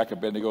 Shadrach, Meshach,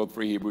 Abednego,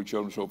 3 Hebrew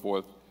children, and so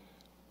forth.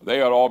 They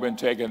had all been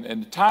taken.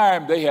 In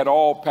time, they had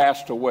all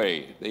passed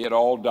away. They had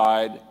all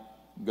died,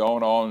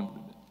 gone on.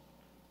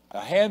 A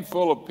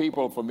handful of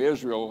people from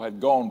Israel had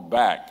gone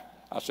back.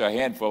 I say a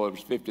handful, it was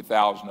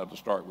 50,000 to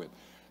start with.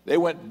 They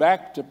went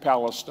back to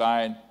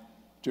Palestine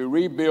to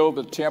rebuild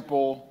the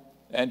temple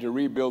and to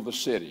rebuild the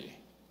city.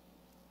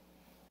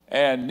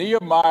 And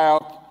Nehemiah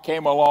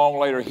came along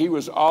later. He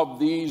was of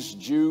these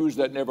Jews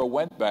that never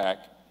went back.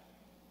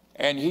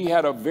 And he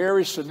had a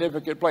very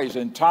significant place.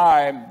 In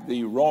time,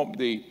 the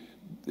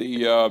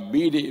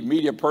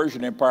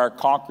Medo-Persian Empire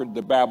conquered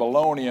the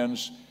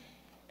Babylonians,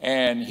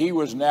 and he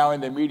was now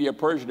in the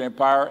Medo-Persian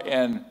Empire.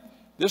 And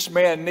this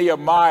man,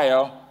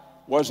 Nehemiah,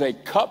 was a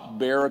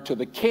cupbearer to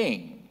the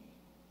king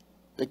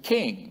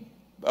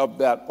of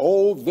that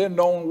old,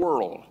 then-known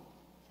world.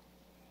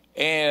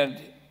 And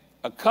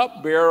a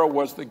cupbearer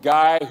was the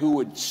guy who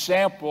would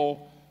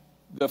sample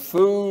the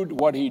food,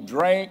 what he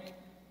drank,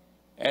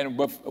 and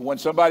when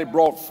somebody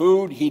brought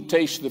food, he'd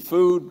taste the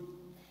food,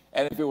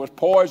 and if it was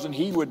poison,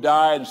 he would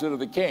die instead of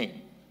the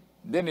king.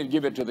 Then he'd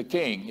give it to the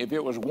king. If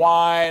it was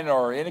wine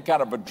or any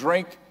kind of a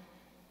drink,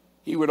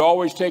 he would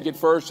always take it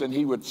first, and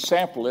he would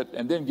sample it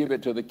and then give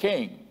it to the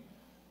king.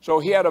 So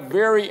he had a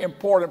very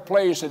important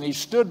place, and he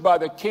stood by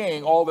the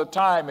king all the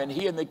time, and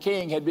he and the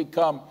king had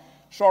become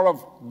sort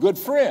of good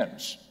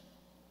friends.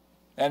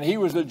 And he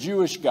was a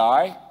Jewish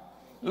guy.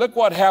 Look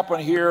what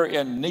happened here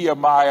in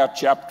Nehemiah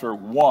chapter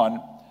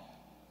 1.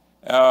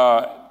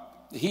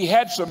 He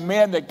had some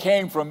men that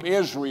came from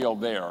Israel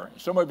there,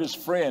 some of his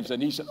friends,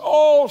 and he said,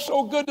 "Oh,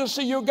 so good to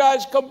see you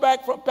guys come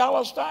back from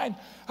Palestine.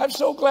 I'm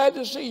so glad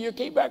to see you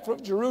came back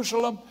from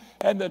Jerusalem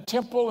and the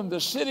temple and the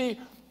city.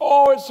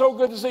 Oh, it's so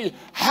good to see you.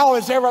 How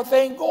is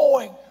everything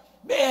going?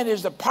 Man,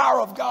 is the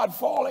power of God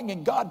falling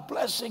and God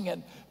blessing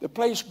and the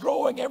place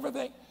growing,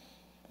 everything?"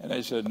 And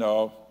they said,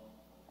 "No."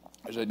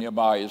 I said,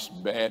 "Nehemiah is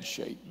bad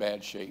shape,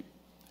 bad shape."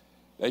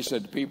 They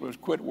said the people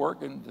have quit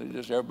working.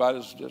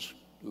 Everybody's just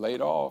laid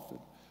off.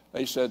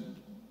 They said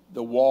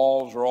the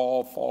walls are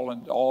all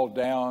falling, all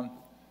down,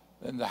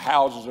 and the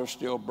houses are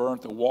still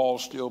burnt, the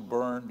walls still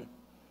burned,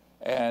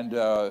 and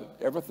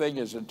everything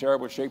is in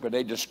terrible shape. And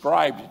they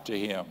described it to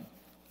him.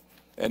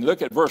 And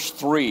look at verse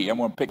 3. I'm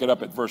going to pick it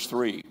up at verse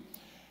 3.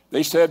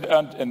 They said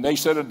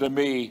unto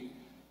me,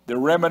 the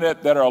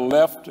remnant that are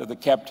left of the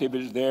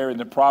captivities there in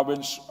the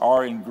province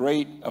are in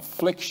great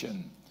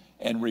affliction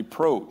and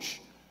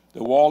reproach.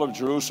 The wall of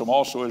Jerusalem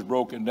also is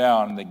broken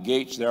down, and the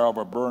gates thereof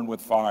are burned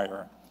with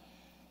fire.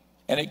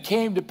 And it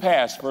came to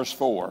pass, verse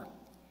 4,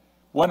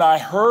 when I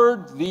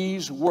heard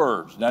these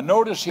words. Now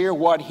notice here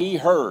what he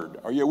heard.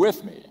 Are you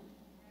with me?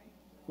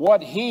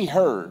 What he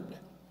heard.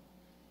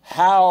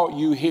 How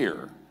you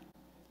hear.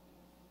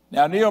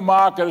 Now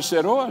Nehemiah could have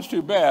said, "Oh, that's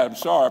too bad. I'm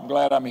sorry. I'm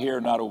glad I'm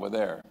here, not over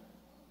there."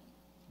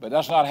 But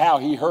that's not how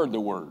he heard the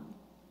word.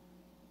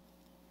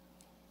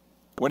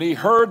 When he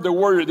heard the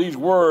word, these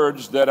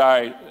words, that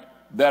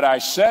I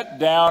sat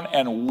down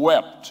and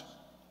wept,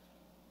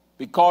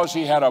 because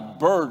he had a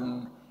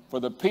burden for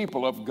the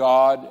people of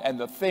God and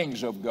the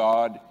things of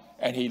God,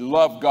 and he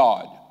loved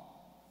God.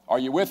 Are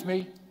you with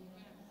me?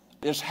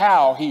 It's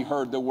how he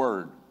heard the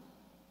word.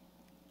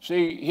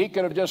 See, he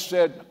could have just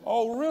said,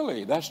 "Oh,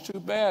 really? That's too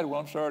bad. Well,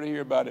 I'm sorry to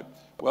hear about it.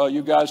 Well,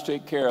 you guys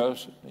take care of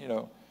us,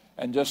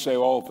 and just say,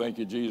 'Oh, thank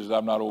you, Jesus,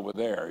 I'm not over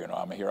there.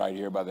 I'm here right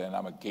here by then.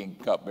 I'm a king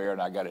cupbearer,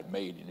 and I got it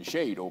made in the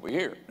shade over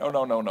here.'"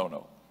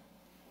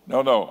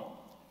 No.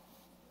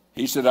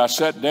 He said, "I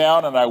sat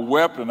down and I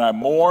wept and I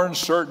mourned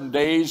certain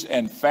days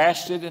and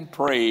fasted and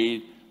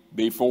prayed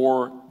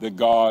before the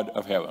God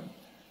of heaven."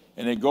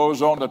 And it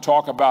goes on to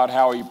talk about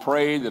how he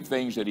prayed, the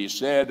things that he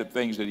said, the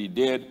things that he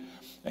did,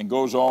 and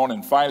goes on.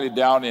 And finally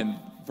down in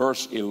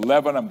verse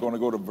 11, I'm going to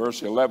go to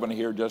verse 11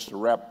 here just to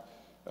wrap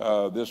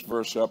this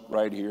verse up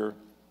right here.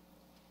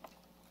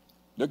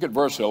 Look at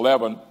verse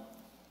 11.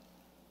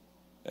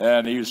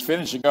 And he was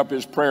finishing up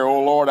his prayer.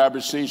 O Lord, I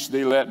beseech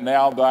thee, let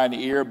now thine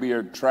ear be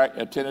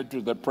attentive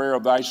to the prayer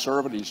of thy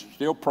servant. He's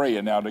still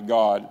praying now to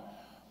God.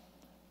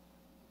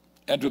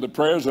 And to the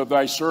prayers of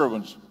thy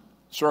servants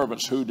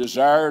who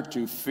desire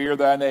to fear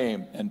thy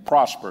name and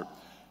prosper.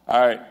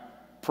 I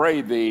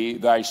pray thee,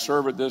 thy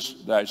servant this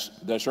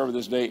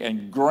day,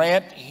 and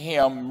grant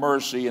him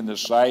mercy in the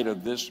sight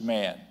of this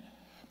man.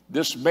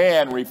 This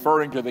man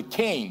referring to the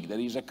king that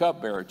he's a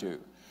cupbearer to.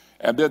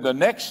 And then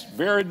the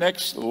very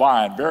next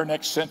line, very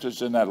next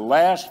sentence in that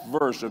last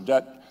verse of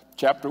that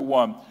chapter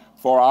 1,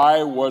 for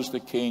I was the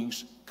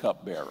king's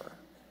cupbearer.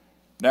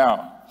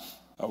 Now,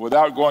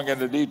 without going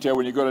into detail,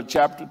 when you go to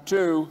chapter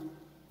 2,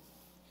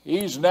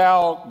 he's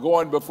now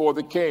going before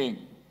the king,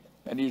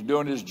 and he's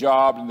doing his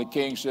job, and the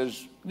king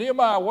says,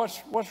 Nehemiah,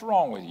 what's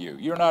wrong with you?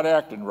 You're not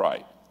acting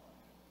right.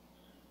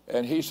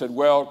 And he said,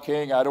 well,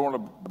 king, I don't want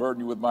to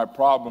burden you with my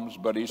problems,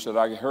 but he said,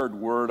 I heard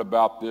word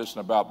about this and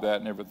about that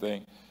and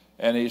everything.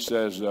 And he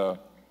says,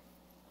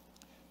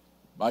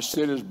 my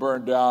city is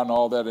burned down,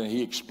 all that. And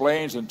he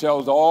explains and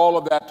tells all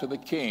of that to the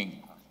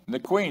king. And the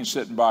queen's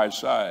sitting by his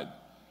side.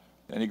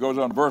 And he goes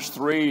on, verse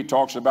 3, he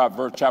talks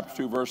about, chapter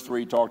 2, verse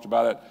 3, he talks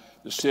about it.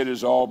 The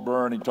city's all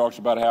burned. He talks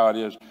about how it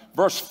is.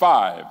 Verse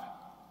 5,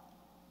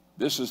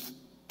 this is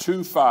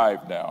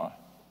 2:5 now.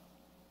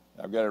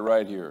 I've got it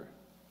right here.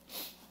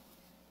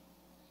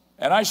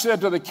 And I said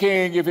to the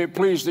king, if it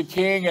please the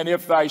king, and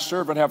if thy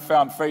servant have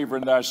found favor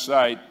in thy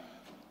sight,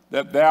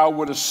 that thou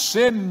wouldest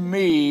send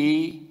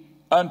me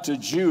unto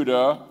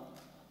Judah,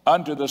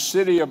 unto the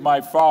city of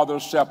my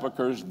father's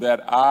sepulchres,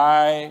 that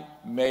I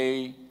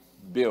may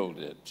build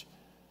it.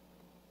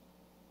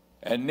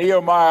 And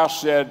Nehemiah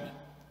said,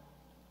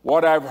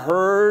 what I've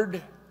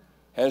heard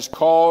has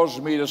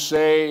caused me to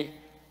say,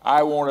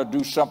 I want to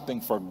do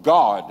something for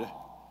God,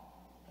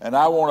 and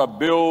I want to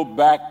build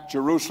back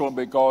Jerusalem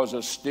because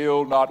it's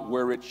still not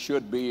where it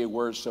should be and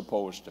where it's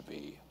supposed to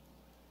be.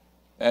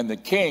 And the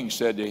king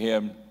said to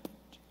him,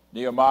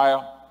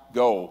 Nehemiah,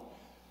 go.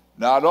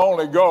 Not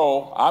only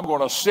go, I'm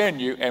going to send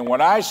you, and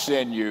when I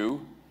send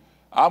you,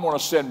 I'm going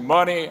to send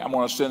money, I'm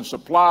going to send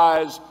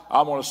supplies,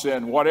 I'm going to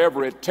send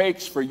whatever it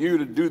takes for you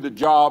to do the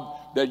job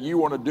that you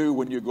want to do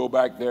when you go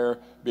back there,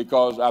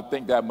 because I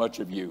think that much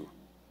of you.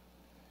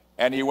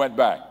 And he went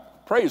back.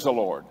 Praise the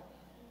Lord.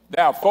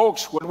 Now,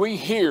 folks, when we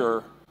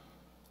hear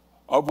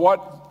of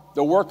what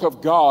the work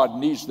of God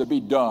needs to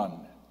be done,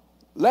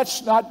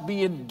 let's not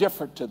be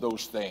indifferent to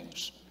those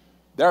things.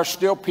 There are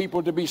still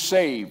people to be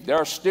saved. There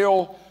are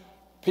still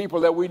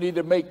people that we need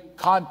to make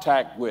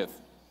contact with.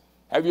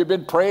 Have you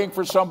been praying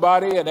for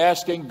somebody and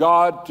asking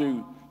God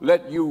to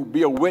let you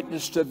be a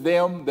witness to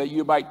them, that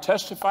you might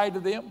testify to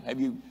them? Have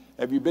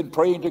you been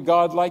praying to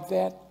God like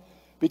that?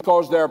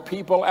 Because there are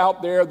people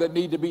out there that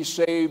need to be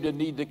saved and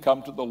need to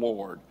come to the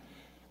Lord.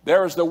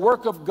 There is the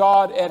work of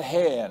God at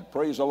hand.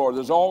 Praise the Lord.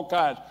 There's all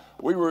kinds.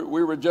 We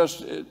were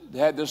just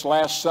had this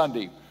last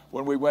Sunday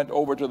when we went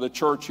over to the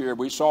church here.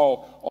 We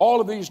saw all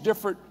of these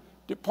different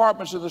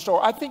departments of the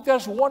store. I think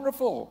that's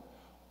wonderful.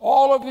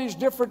 All of these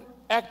different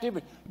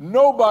activities.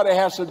 Nobody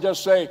has to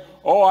just say,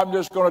 oh, I'm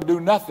just going to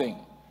do nothing.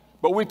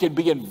 But we can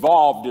be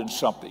involved in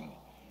something.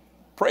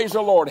 Praise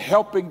the Lord.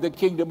 Helping the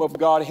kingdom of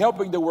God,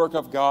 helping the work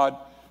of God.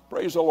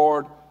 Praise the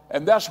Lord.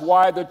 And that's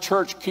why the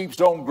church keeps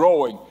on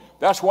growing.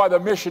 That's why the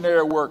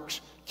missionary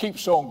works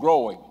keeps on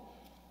growing.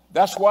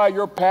 That's why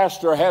your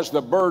pastor has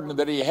the burden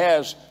that he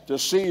has to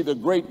see the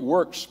great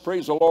works,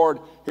 praise the Lord,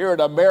 here in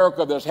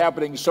America that's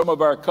happening in some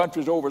of our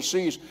countries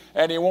overseas,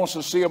 and he wants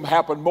to see them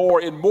happen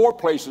more in more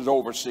places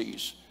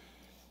overseas.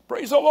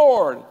 Praise the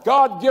Lord.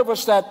 God give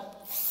us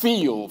that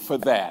feel for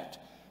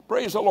that.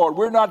 Praise the Lord.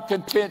 We're not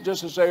content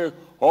just to say,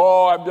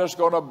 oh, I'm just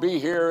going to be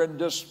here and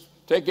just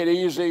take it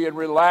easy and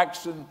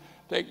relax and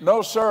take.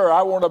 No, sir,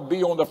 I want to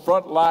be on the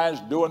front lines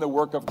doing the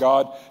work of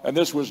God. And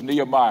this was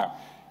Nehemiah.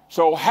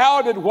 So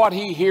how did what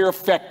he hear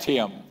affect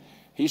him?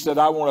 He said,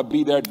 I want to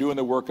be there doing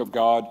the work of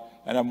God,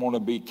 and I'm going to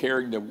be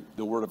carrying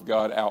the word of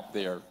God out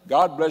there.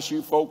 God bless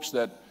you folks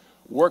that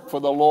work for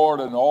the Lord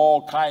in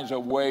all kinds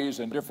of ways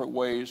and different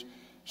ways.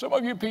 Some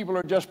of you people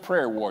are just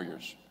prayer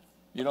warriors.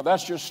 You know,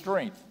 that's your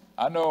strength.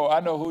 I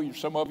know who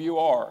some of you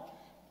are.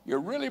 You're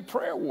really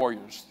prayer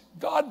warriors.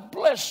 God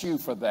bless you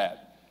for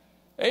that.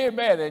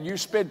 Amen. And you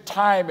spend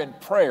time in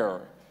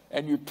prayer,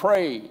 and you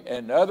pray,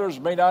 and others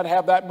may not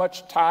have that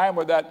much time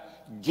or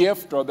that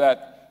gift or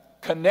that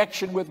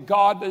connection with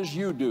God as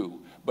you do,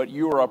 but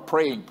you are a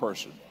praying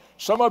person.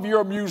 Some of you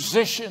are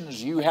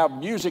musicians. You have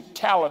music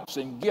talents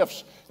and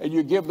gifts, and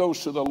you give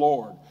those to the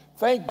Lord.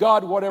 Thank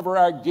God whatever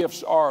our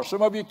gifts are.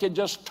 Some of you can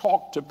just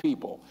talk to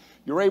people.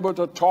 You're able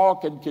to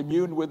talk and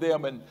commune with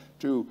them and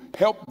to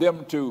help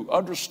them to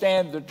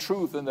understand the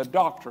truth and the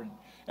doctrine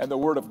and the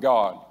Word of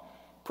God.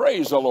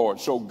 Praise the Lord.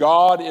 So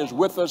God is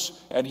with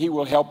us, and he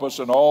will help us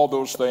in all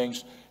those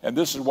things. And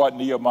this is what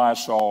Nehemiah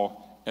saw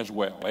as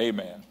well.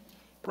 Amen.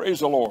 Praise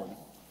the Lord.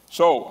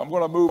 So I'm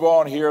going to move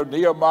on here.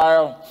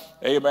 Nehemiah,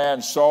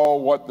 amen, saw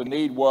what the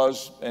need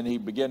was, and he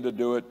began to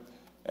do it,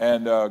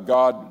 and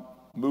God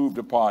moved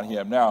upon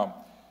him. Now,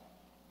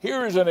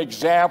 Here is an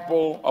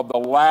example of the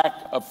lack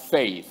of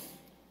faith.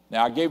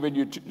 Now, I gave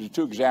you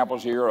two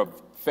examples here of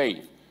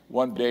faith,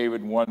 one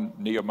David, one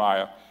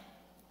Nehemiah.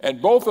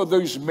 And both of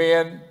these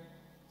men,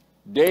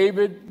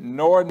 David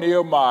nor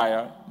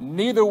Nehemiah,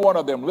 neither one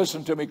of them,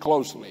 listen to me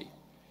closely,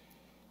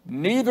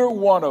 neither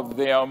one of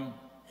them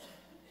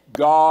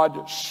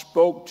God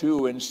spoke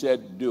to and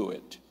said, do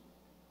it.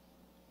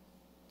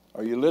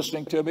 Are you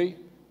listening to me?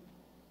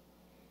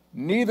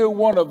 Neither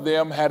one of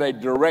them had a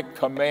direct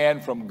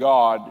command from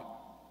God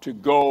to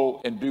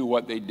go and do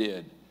what they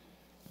did.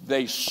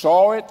 They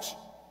saw it,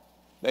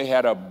 they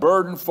had a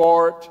burden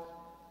for it,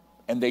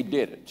 and they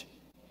did it.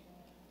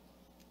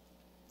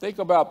 Think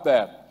about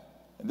that.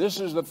 And this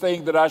is the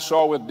thing that I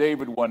saw with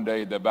David one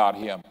day about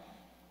him.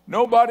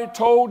 Nobody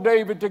told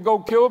David to go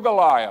kill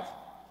Goliath.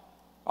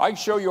 I can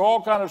show you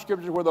all kinds of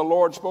scriptures where the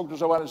Lord spoke to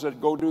someone and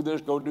said, go do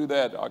this, go do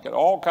that. I got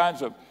all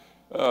kinds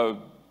of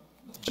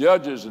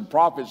judges and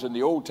prophets in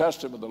the Old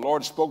Testament. The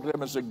Lord spoke to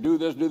them and said, do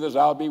this,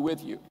 I'll be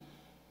with you.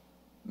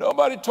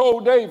 Nobody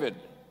told David.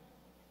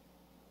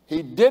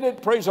 He did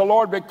it, praise the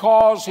Lord,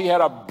 because he had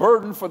a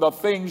burden for the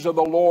things of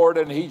the Lord,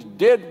 and he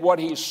did what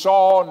he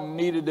saw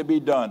needed to be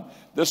done.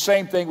 The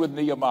same thing with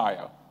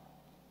Nehemiah.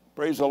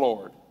 Praise the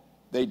Lord.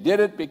 They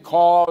did it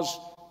because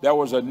there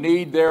was a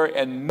need there,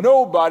 and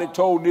nobody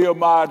told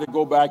Nehemiah to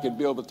go back and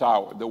build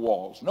the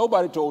walls.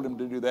 Nobody told him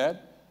to do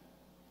that.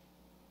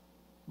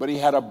 But he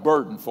had a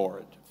burden for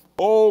it.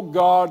 Oh,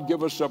 God,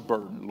 give us a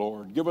burden,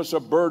 Lord. Give us a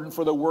burden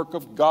for the work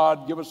of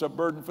God. Give us a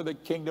burden for the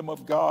kingdom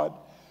of God.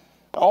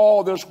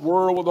 All this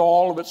world with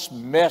all of its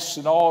mess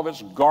and all of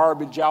its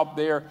garbage out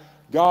there,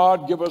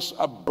 God, give us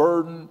a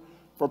burden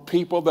for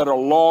people that are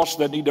lost,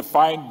 that need to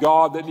find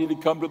God, that need to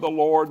come to the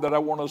Lord, that I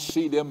want to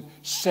see them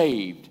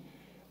saved.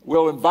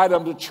 We'll invite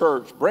them to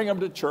church, bring them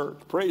to church,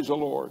 praise the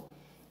Lord,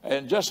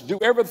 and just do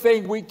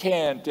everything we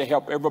can to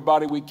help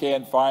everybody we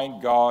can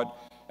find God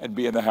and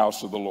be in the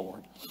house of the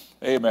Lord.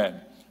 Amen.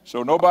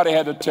 So nobody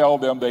had to tell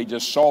them. They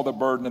just saw the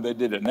burden and they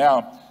did it.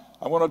 Now,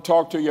 I want to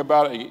talk to you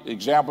about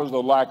examples of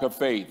the lack of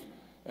faith.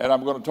 And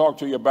I'm going to talk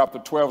to you about the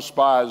 12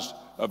 spies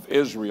of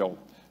Israel.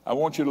 I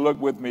want you to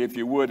look with me, if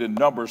you would, in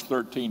Numbers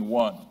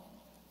 13:1.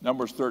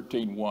 Numbers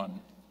 13:1.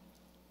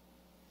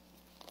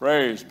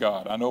 Praise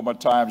God. I know my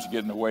time's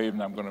getting away,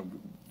 and I'm going to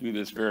do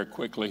this very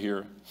quickly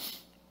here.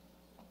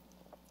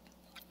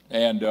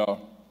 And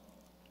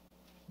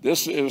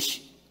this is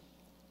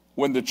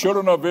when the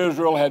children of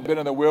Israel had been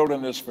in the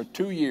wilderness for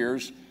 2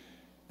 years.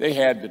 They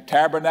had the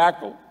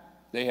tabernacle.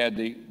 They had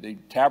the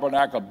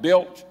tabernacle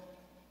built.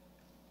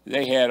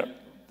 They had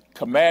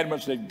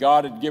commandments that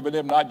God had given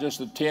them, not just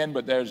the 10,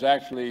 but there's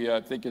actually,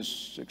 I think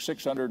it's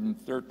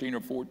 613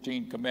 or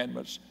 14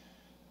 commandments.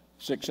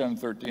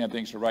 613, I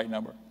think is the right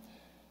number.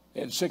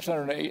 And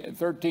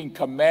 613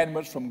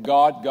 commandments from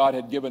God. God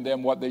had given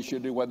them what they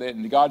should do,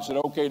 and God said,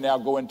 okay, now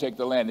go and take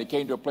the land. They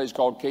came to a place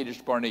called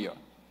Kadesh Barnea.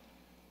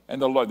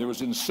 And the Lord, there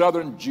was in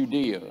southern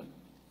Judea,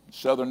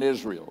 southern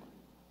Israel.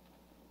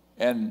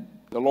 And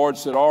the Lord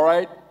said, all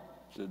right,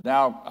 so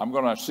now I'm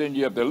going to send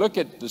you up there. Look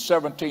at the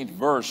 17th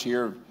verse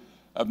here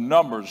of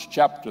Numbers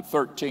chapter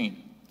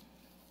 13.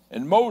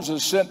 And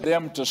Moses sent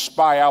them to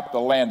spy out the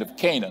land of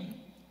Canaan.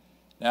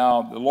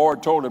 Now, the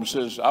Lord told him,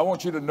 says, I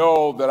want you to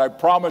know that I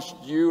promised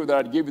you that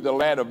I'd give you the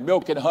land of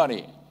milk and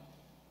honey.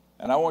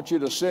 And I want you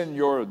to send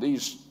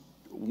these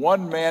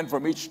one man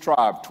from each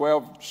tribe,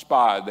 12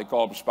 spies, they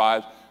call them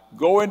spies,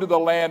 go into the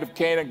land of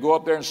Canaan, go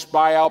up there and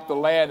spy out the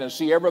land and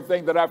see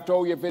everything that I've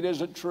told you if it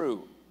isn't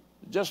true,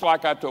 just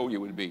like I told you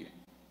it would be.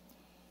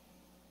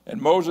 And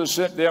Moses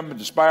sent them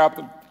to spy out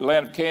the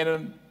land of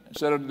Canaan and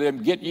said unto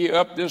them, get ye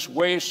up this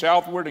way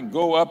southward and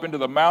go up into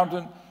the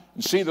mountain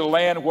and see the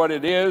land what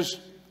it is,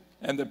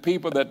 and the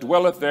people that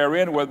dwelleth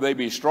therein, whether they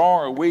be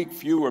strong or weak,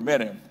 few or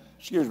many.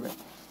 Excuse me.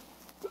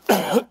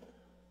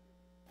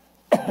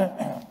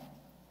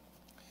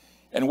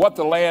 And what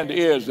the land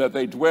is that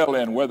they dwell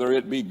in, whether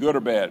it be good or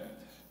bad.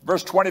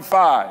 Verse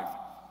 25,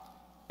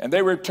 and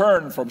they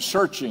returned from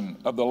searching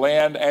of the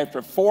land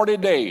after 40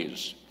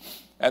 days.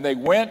 And they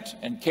went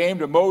and came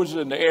to Moses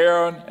and to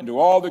Aaron and to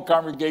all the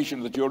congregation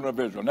of the children of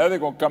Israel. Now they're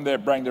going to come there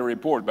and bring their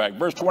report back.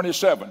 Verse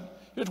 27,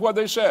 here's what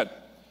they said.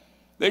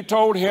 They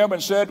told him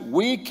and said,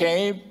 we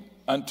came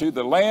unto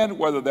the land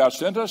whither thou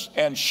sent us,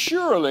 and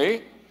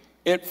surely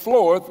it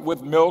floweth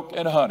with milk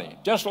and honey,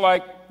 just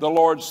like the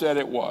Lord said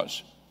it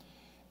was.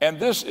 And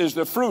this is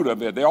the fruit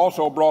of it. They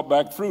also brought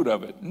back fruit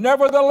of it.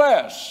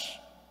 Nevertheless,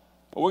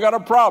 we got a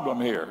problem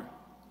here.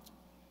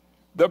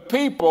 The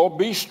people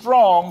be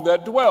strong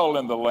that dwell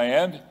in the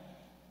land,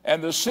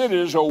 and the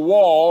cities are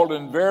walled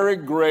and very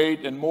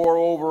great, and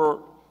moreover,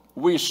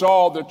 we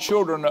saw the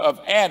children of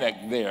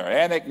Anak there.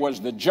 Anak was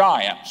the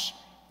giants.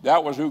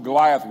 That was who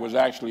Goliath was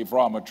actually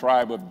from, a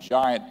tribe of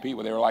giant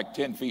people. They were like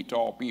 10 feet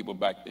tall people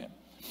back then.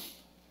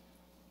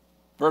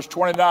 Verse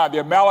 29, the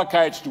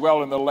Amalekites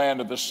dwell in the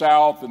land of the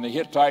south, and the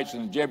Hittites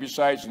and the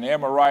Jebusites and the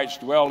Amorites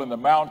dwell in the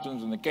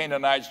mountains, and the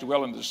Canaanites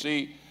dwell in the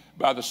sea,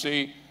 by the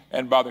sea,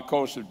 and by the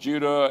coast of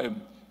Judah.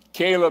 And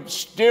Caleb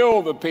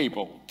stilled the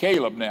people.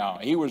 Caleb now,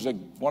 he was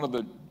one of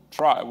the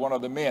one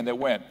of the men that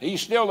went, he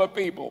stilled the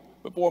people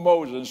before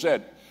Moses and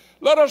said,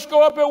 let us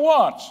go up at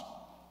once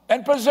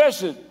and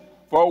possess it,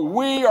 for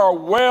we are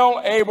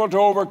well able to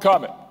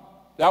overcome it.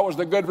 That was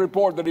the good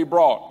report that he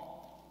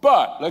brought.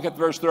 But, look at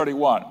verse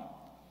 31.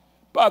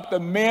 But the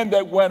men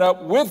that went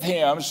up with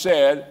him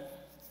said,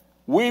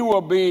 we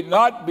will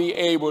not be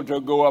able to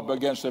go up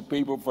against the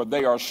people, for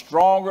they are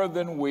stronger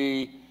than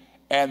we,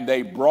 and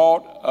they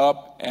brought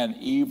up an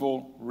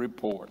evil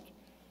report.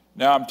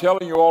 Now, I'm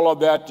telling you all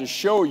of that to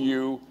show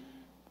you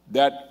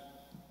that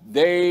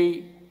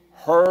they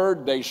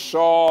heard, they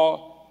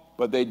saw,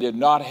 but they did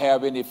not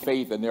have any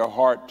faith in their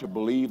heart to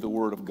believe the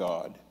word of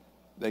God.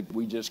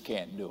 We just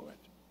can't do it.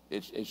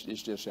 It's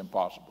just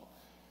impossible.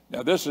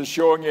 Now, this is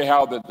showing you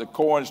how the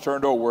coins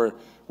turned over,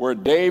 where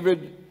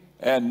David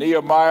and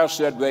Nehemiah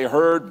said they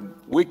heard,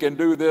 we can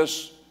do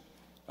this.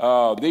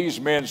 These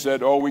men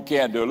said, oh, we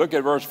can't do it. Look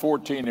at verse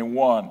 14 and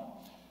 1.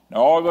 Now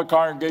all the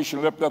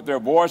congregation lifted up their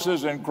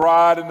voices and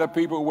cried, and the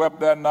people wept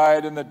that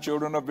night, and the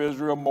children of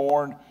Israel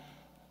murmured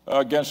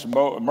against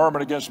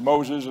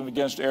Moses and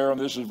against Aaron.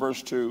 This is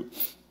verse 2.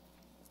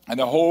 And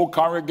the whole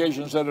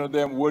congregation said unto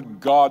them,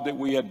 would God that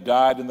we had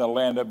died in the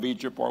land of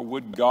Egypt, or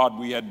would God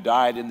we had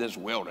died in this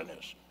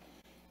wilderness.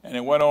 And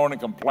it went on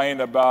and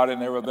complained about it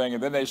and everything.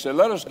 And then they said,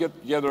 let us get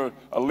together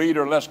a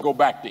leader, let's go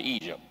back to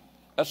Egypt.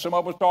 That's some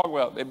of us talking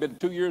about. They've been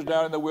 2 years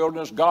down in the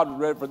wilderness. God was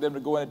ready for them to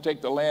go in and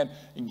take the land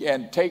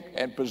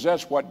and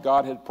possess what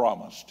God had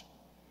promised.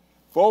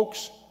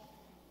 Folks,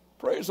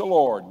 praise the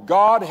Lord.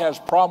 God has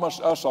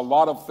promised us a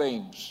lot of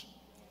things.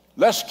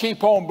 Let's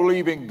keep on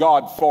believing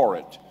God for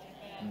it.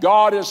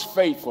 God is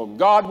faithful.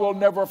 God will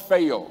never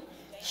fail.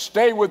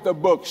 Stay with the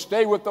book.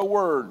 Stay with the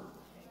word.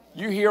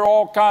 You hear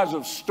all kinds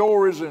of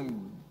stories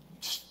and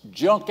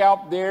junk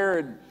out there,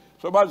 and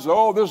somebody says,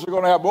 oh, this is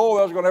going to happen. Oh,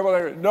 that's going to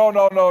happen. No,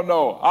 no, no,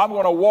 no. I'm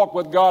going to walk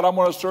with God. I'm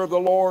going to serve the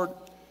Lord.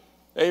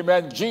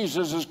 Amen.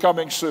 Jesus is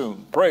coming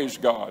soon. Praise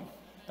God.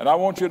 And I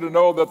want you to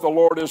know that the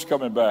Lord is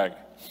coming back.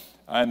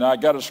 And I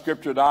got a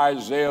scripture in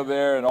Isaiah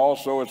there, and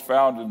also it's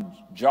found in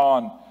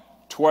John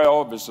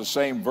 12. It's the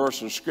same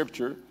verse of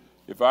scripture.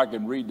 If I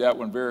can read that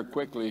one very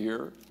quickly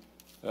here.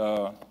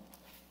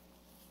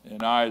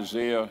 In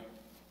Isaiah, let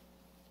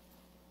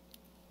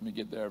me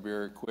get there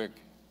very quick.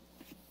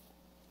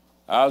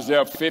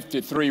 Isaiah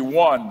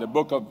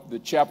 53:1, the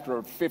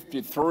chapter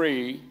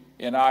 53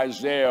 in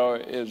Isaiah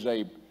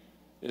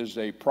is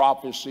a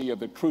prophecy of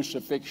the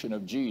crucifixion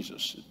of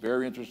Jesus. It's a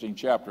very interesting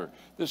chapter.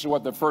 This is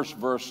what the first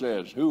verse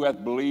says. Who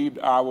hath believed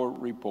our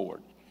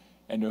report,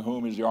 and to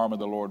whom is the arm of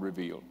the Lord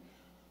revealed?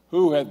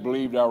 Who hath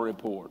believed our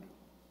report?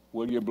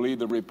 Will you believe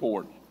the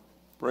report?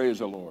 Praise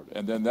the Lord.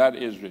 And then that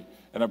is,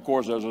 and of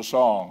course there's a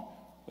song,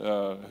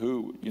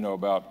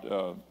 about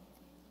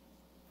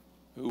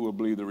who will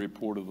believe the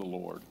report of the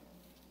Lord.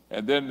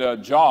 And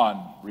then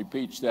John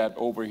repeats that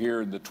over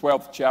here in the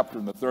 12th chapter,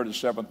 in the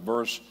 37th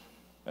verse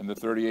and the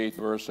 38th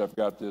verse. I've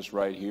got this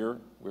right here.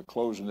 We're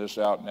closing this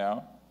out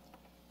now.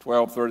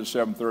 12,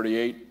 37,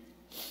 38.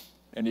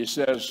 And he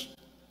says,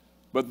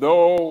 but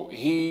though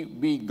he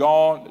be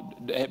gone,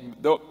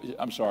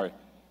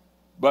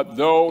 but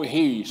though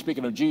he,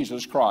 speaking of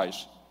Jesus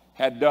Christ,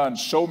 had done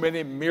so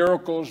many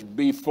miracles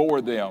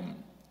before them,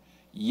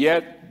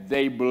 yet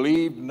they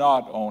believed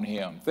not on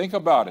him. Think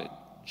about it.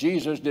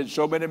 Jesus did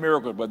so many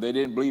miracles, but they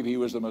didn't believe he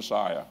was the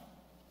Messiah.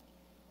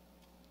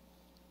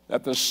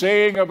 That the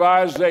saying of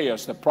Isaiah,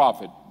 the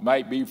prophet,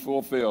 might be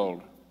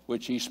fulfilled,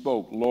 which he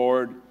spoke,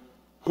 Lord,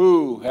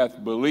 who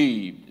hath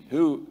believed,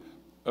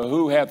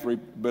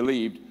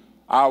 believed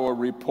our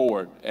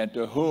report, and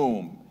to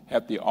whom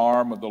hath the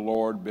arm of the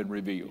Lord been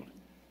revealed?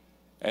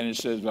 And it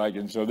says,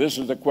 and so this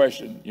is the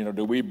question,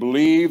 do we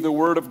believe the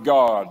word of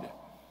God?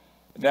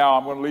 Now,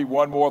 I'm going to leave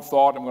one more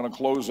thought. I'm going to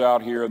close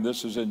out here, and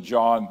this is in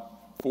John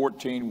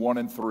 14, 1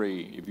 and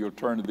 3. If you'll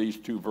turn to these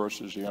two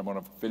verses here, I'm going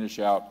to finish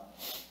out.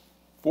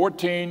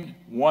 14,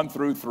 1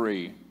 through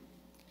 3.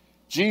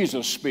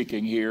 Jesus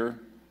speaking here.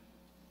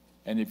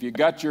 And if you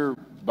got your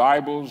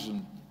Bibles,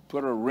 and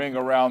put a ring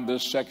around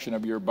this section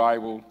of your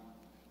Bible,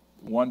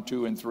 1,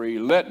 2, and 3.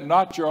 Let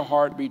not your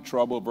heart be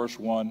troubled, verse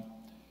 1.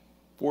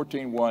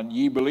 14:1,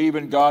 ye believe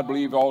in God,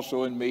 believe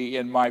also in me.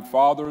 In my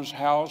Father's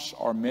house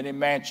are many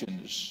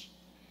mansions.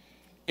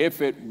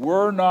 If it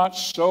were not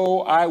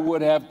so, I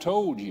would have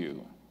told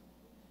you.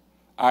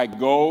 I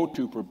go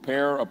to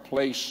prepare a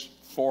place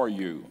for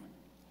you.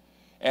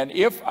 And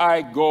if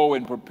I go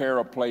and prepare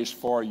a place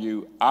for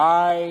you,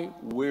 I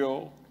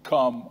will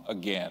come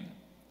again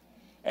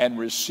and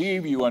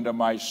receive you unto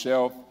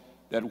myself,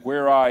 that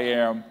where I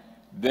am,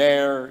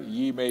 there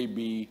ye may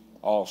be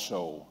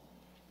also.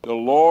 The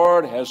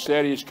Lord has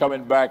said he's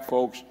coming back,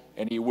 folks,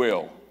 and he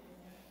will.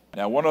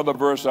 Now, one other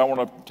verse I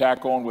want to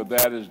tack on with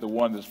that is the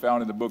one that's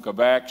found in the book of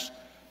Acts.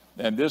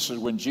 And this is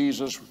when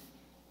Jesus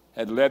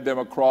had led them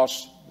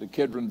across the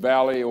Kidron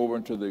Valley over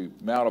into the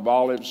Mount of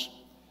Olives.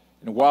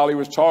 And while he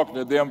was talking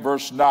to them,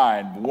 verse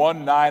 9,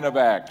 1:9 of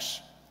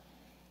Acts.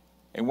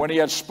 And when he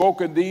had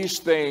spoken these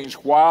things,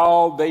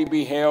 while they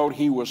beheld,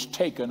 he was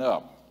taken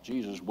up.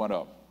 Jesus went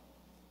up.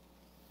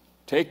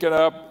 taken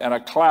up, and a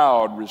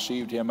cloud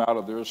received him out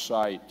of their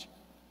sight.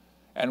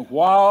 And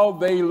while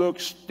they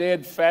looked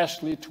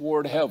steadfastly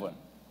toward heaven,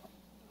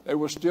 they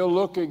were still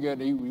looking, and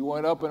he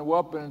went up and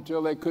up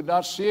until they could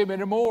not see him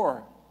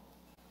anymore.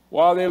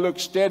 While they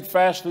looked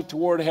steadfastly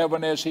toward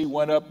heaven as he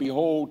went up,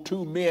 behold,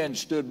 two men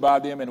stood by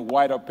them in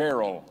white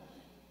apparel.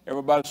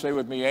 Everybody say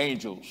with me,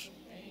 angels.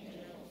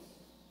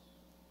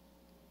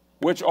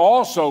 Which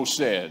also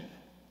said,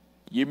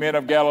 Ye men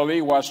of Galilee,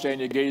 why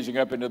stand ye gazing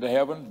up into the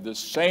heaven? The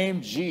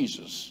same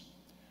Jesus,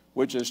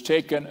 which is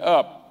taken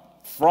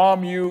up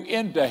from you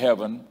into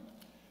heaven,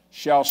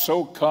 shall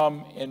so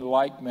come in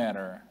like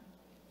manner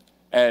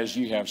as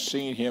ye have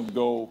seen him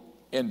go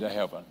into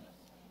heaven.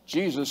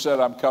 Jesus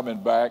said, I'm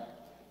coming back.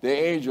 The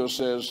angel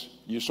says,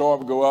 you saw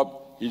him go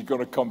up, he's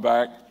going to come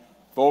back.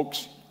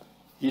 Folks,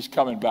 he's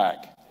coming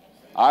back.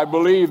 I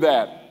believe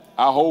that.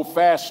 I hold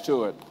fast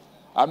to it.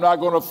 I'm not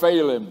going to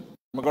fail him.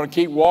 I'm going to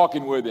keep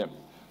walking with him.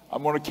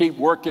 I'm going to keep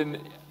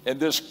working in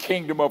this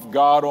kingdom of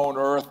God on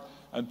earth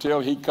until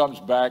he comes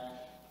back.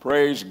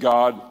 Praise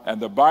God. And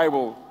the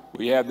Bible,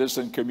 we have this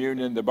in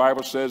communion. The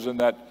Bible says in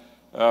that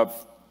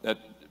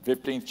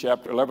 15th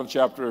chapter, 11th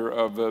chapter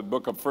of the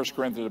book of 1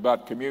 Corinthians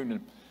about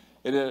communion,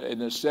 and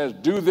it says,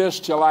 do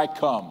this till I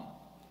come.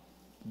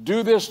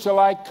 Do this till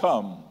I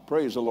come.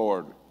 Praise the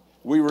Lord.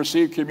 We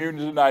receive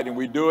communion tonight, and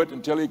we do it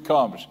until he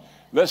comes.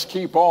 Let's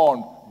keep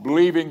on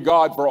believing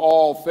God for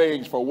all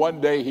things, for one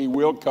day he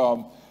will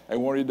come.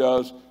 And when he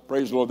does,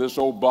 praise the Lord, this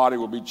old body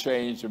will be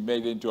changed and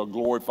made into a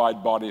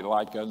glorified body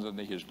like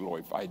unto his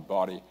glorified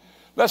body.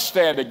 Let's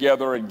stand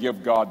together and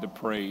give God the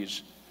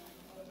praise.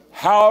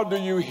 How do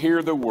you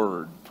hear the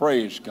word?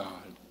 Praise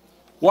God.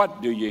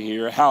 What do you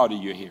hear? How do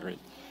you hear it?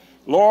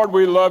 Lord,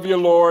 we love you,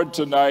 Lord,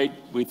 tonight.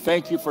 We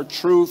thank you for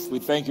truth. We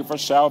thank you for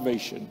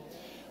salvation.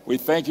 We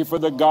thank you for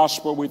the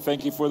gospel. We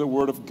thank you for the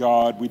word of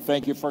God. We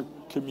thank you for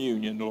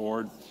communion,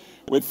 Lord.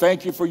 We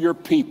thank you for your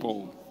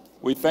people.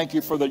 We thank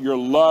you for your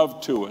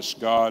love to us,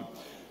 God.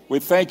 We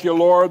thank you,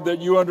 Lord,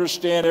 that you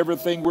understand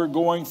everything we're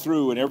going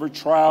through and every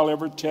trial,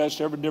 every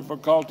test, every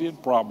difficulty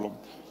and problem.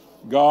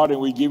 God, and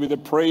we give you the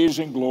praise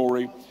and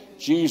glory.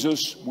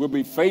 Jesus, we'll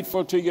be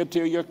faithful to you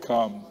till you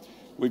come.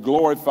 We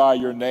glorify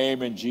your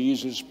name in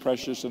Jesus'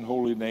 precious and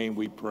holy name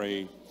we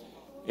pray.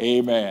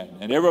 Amen.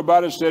 And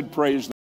everybody said praise the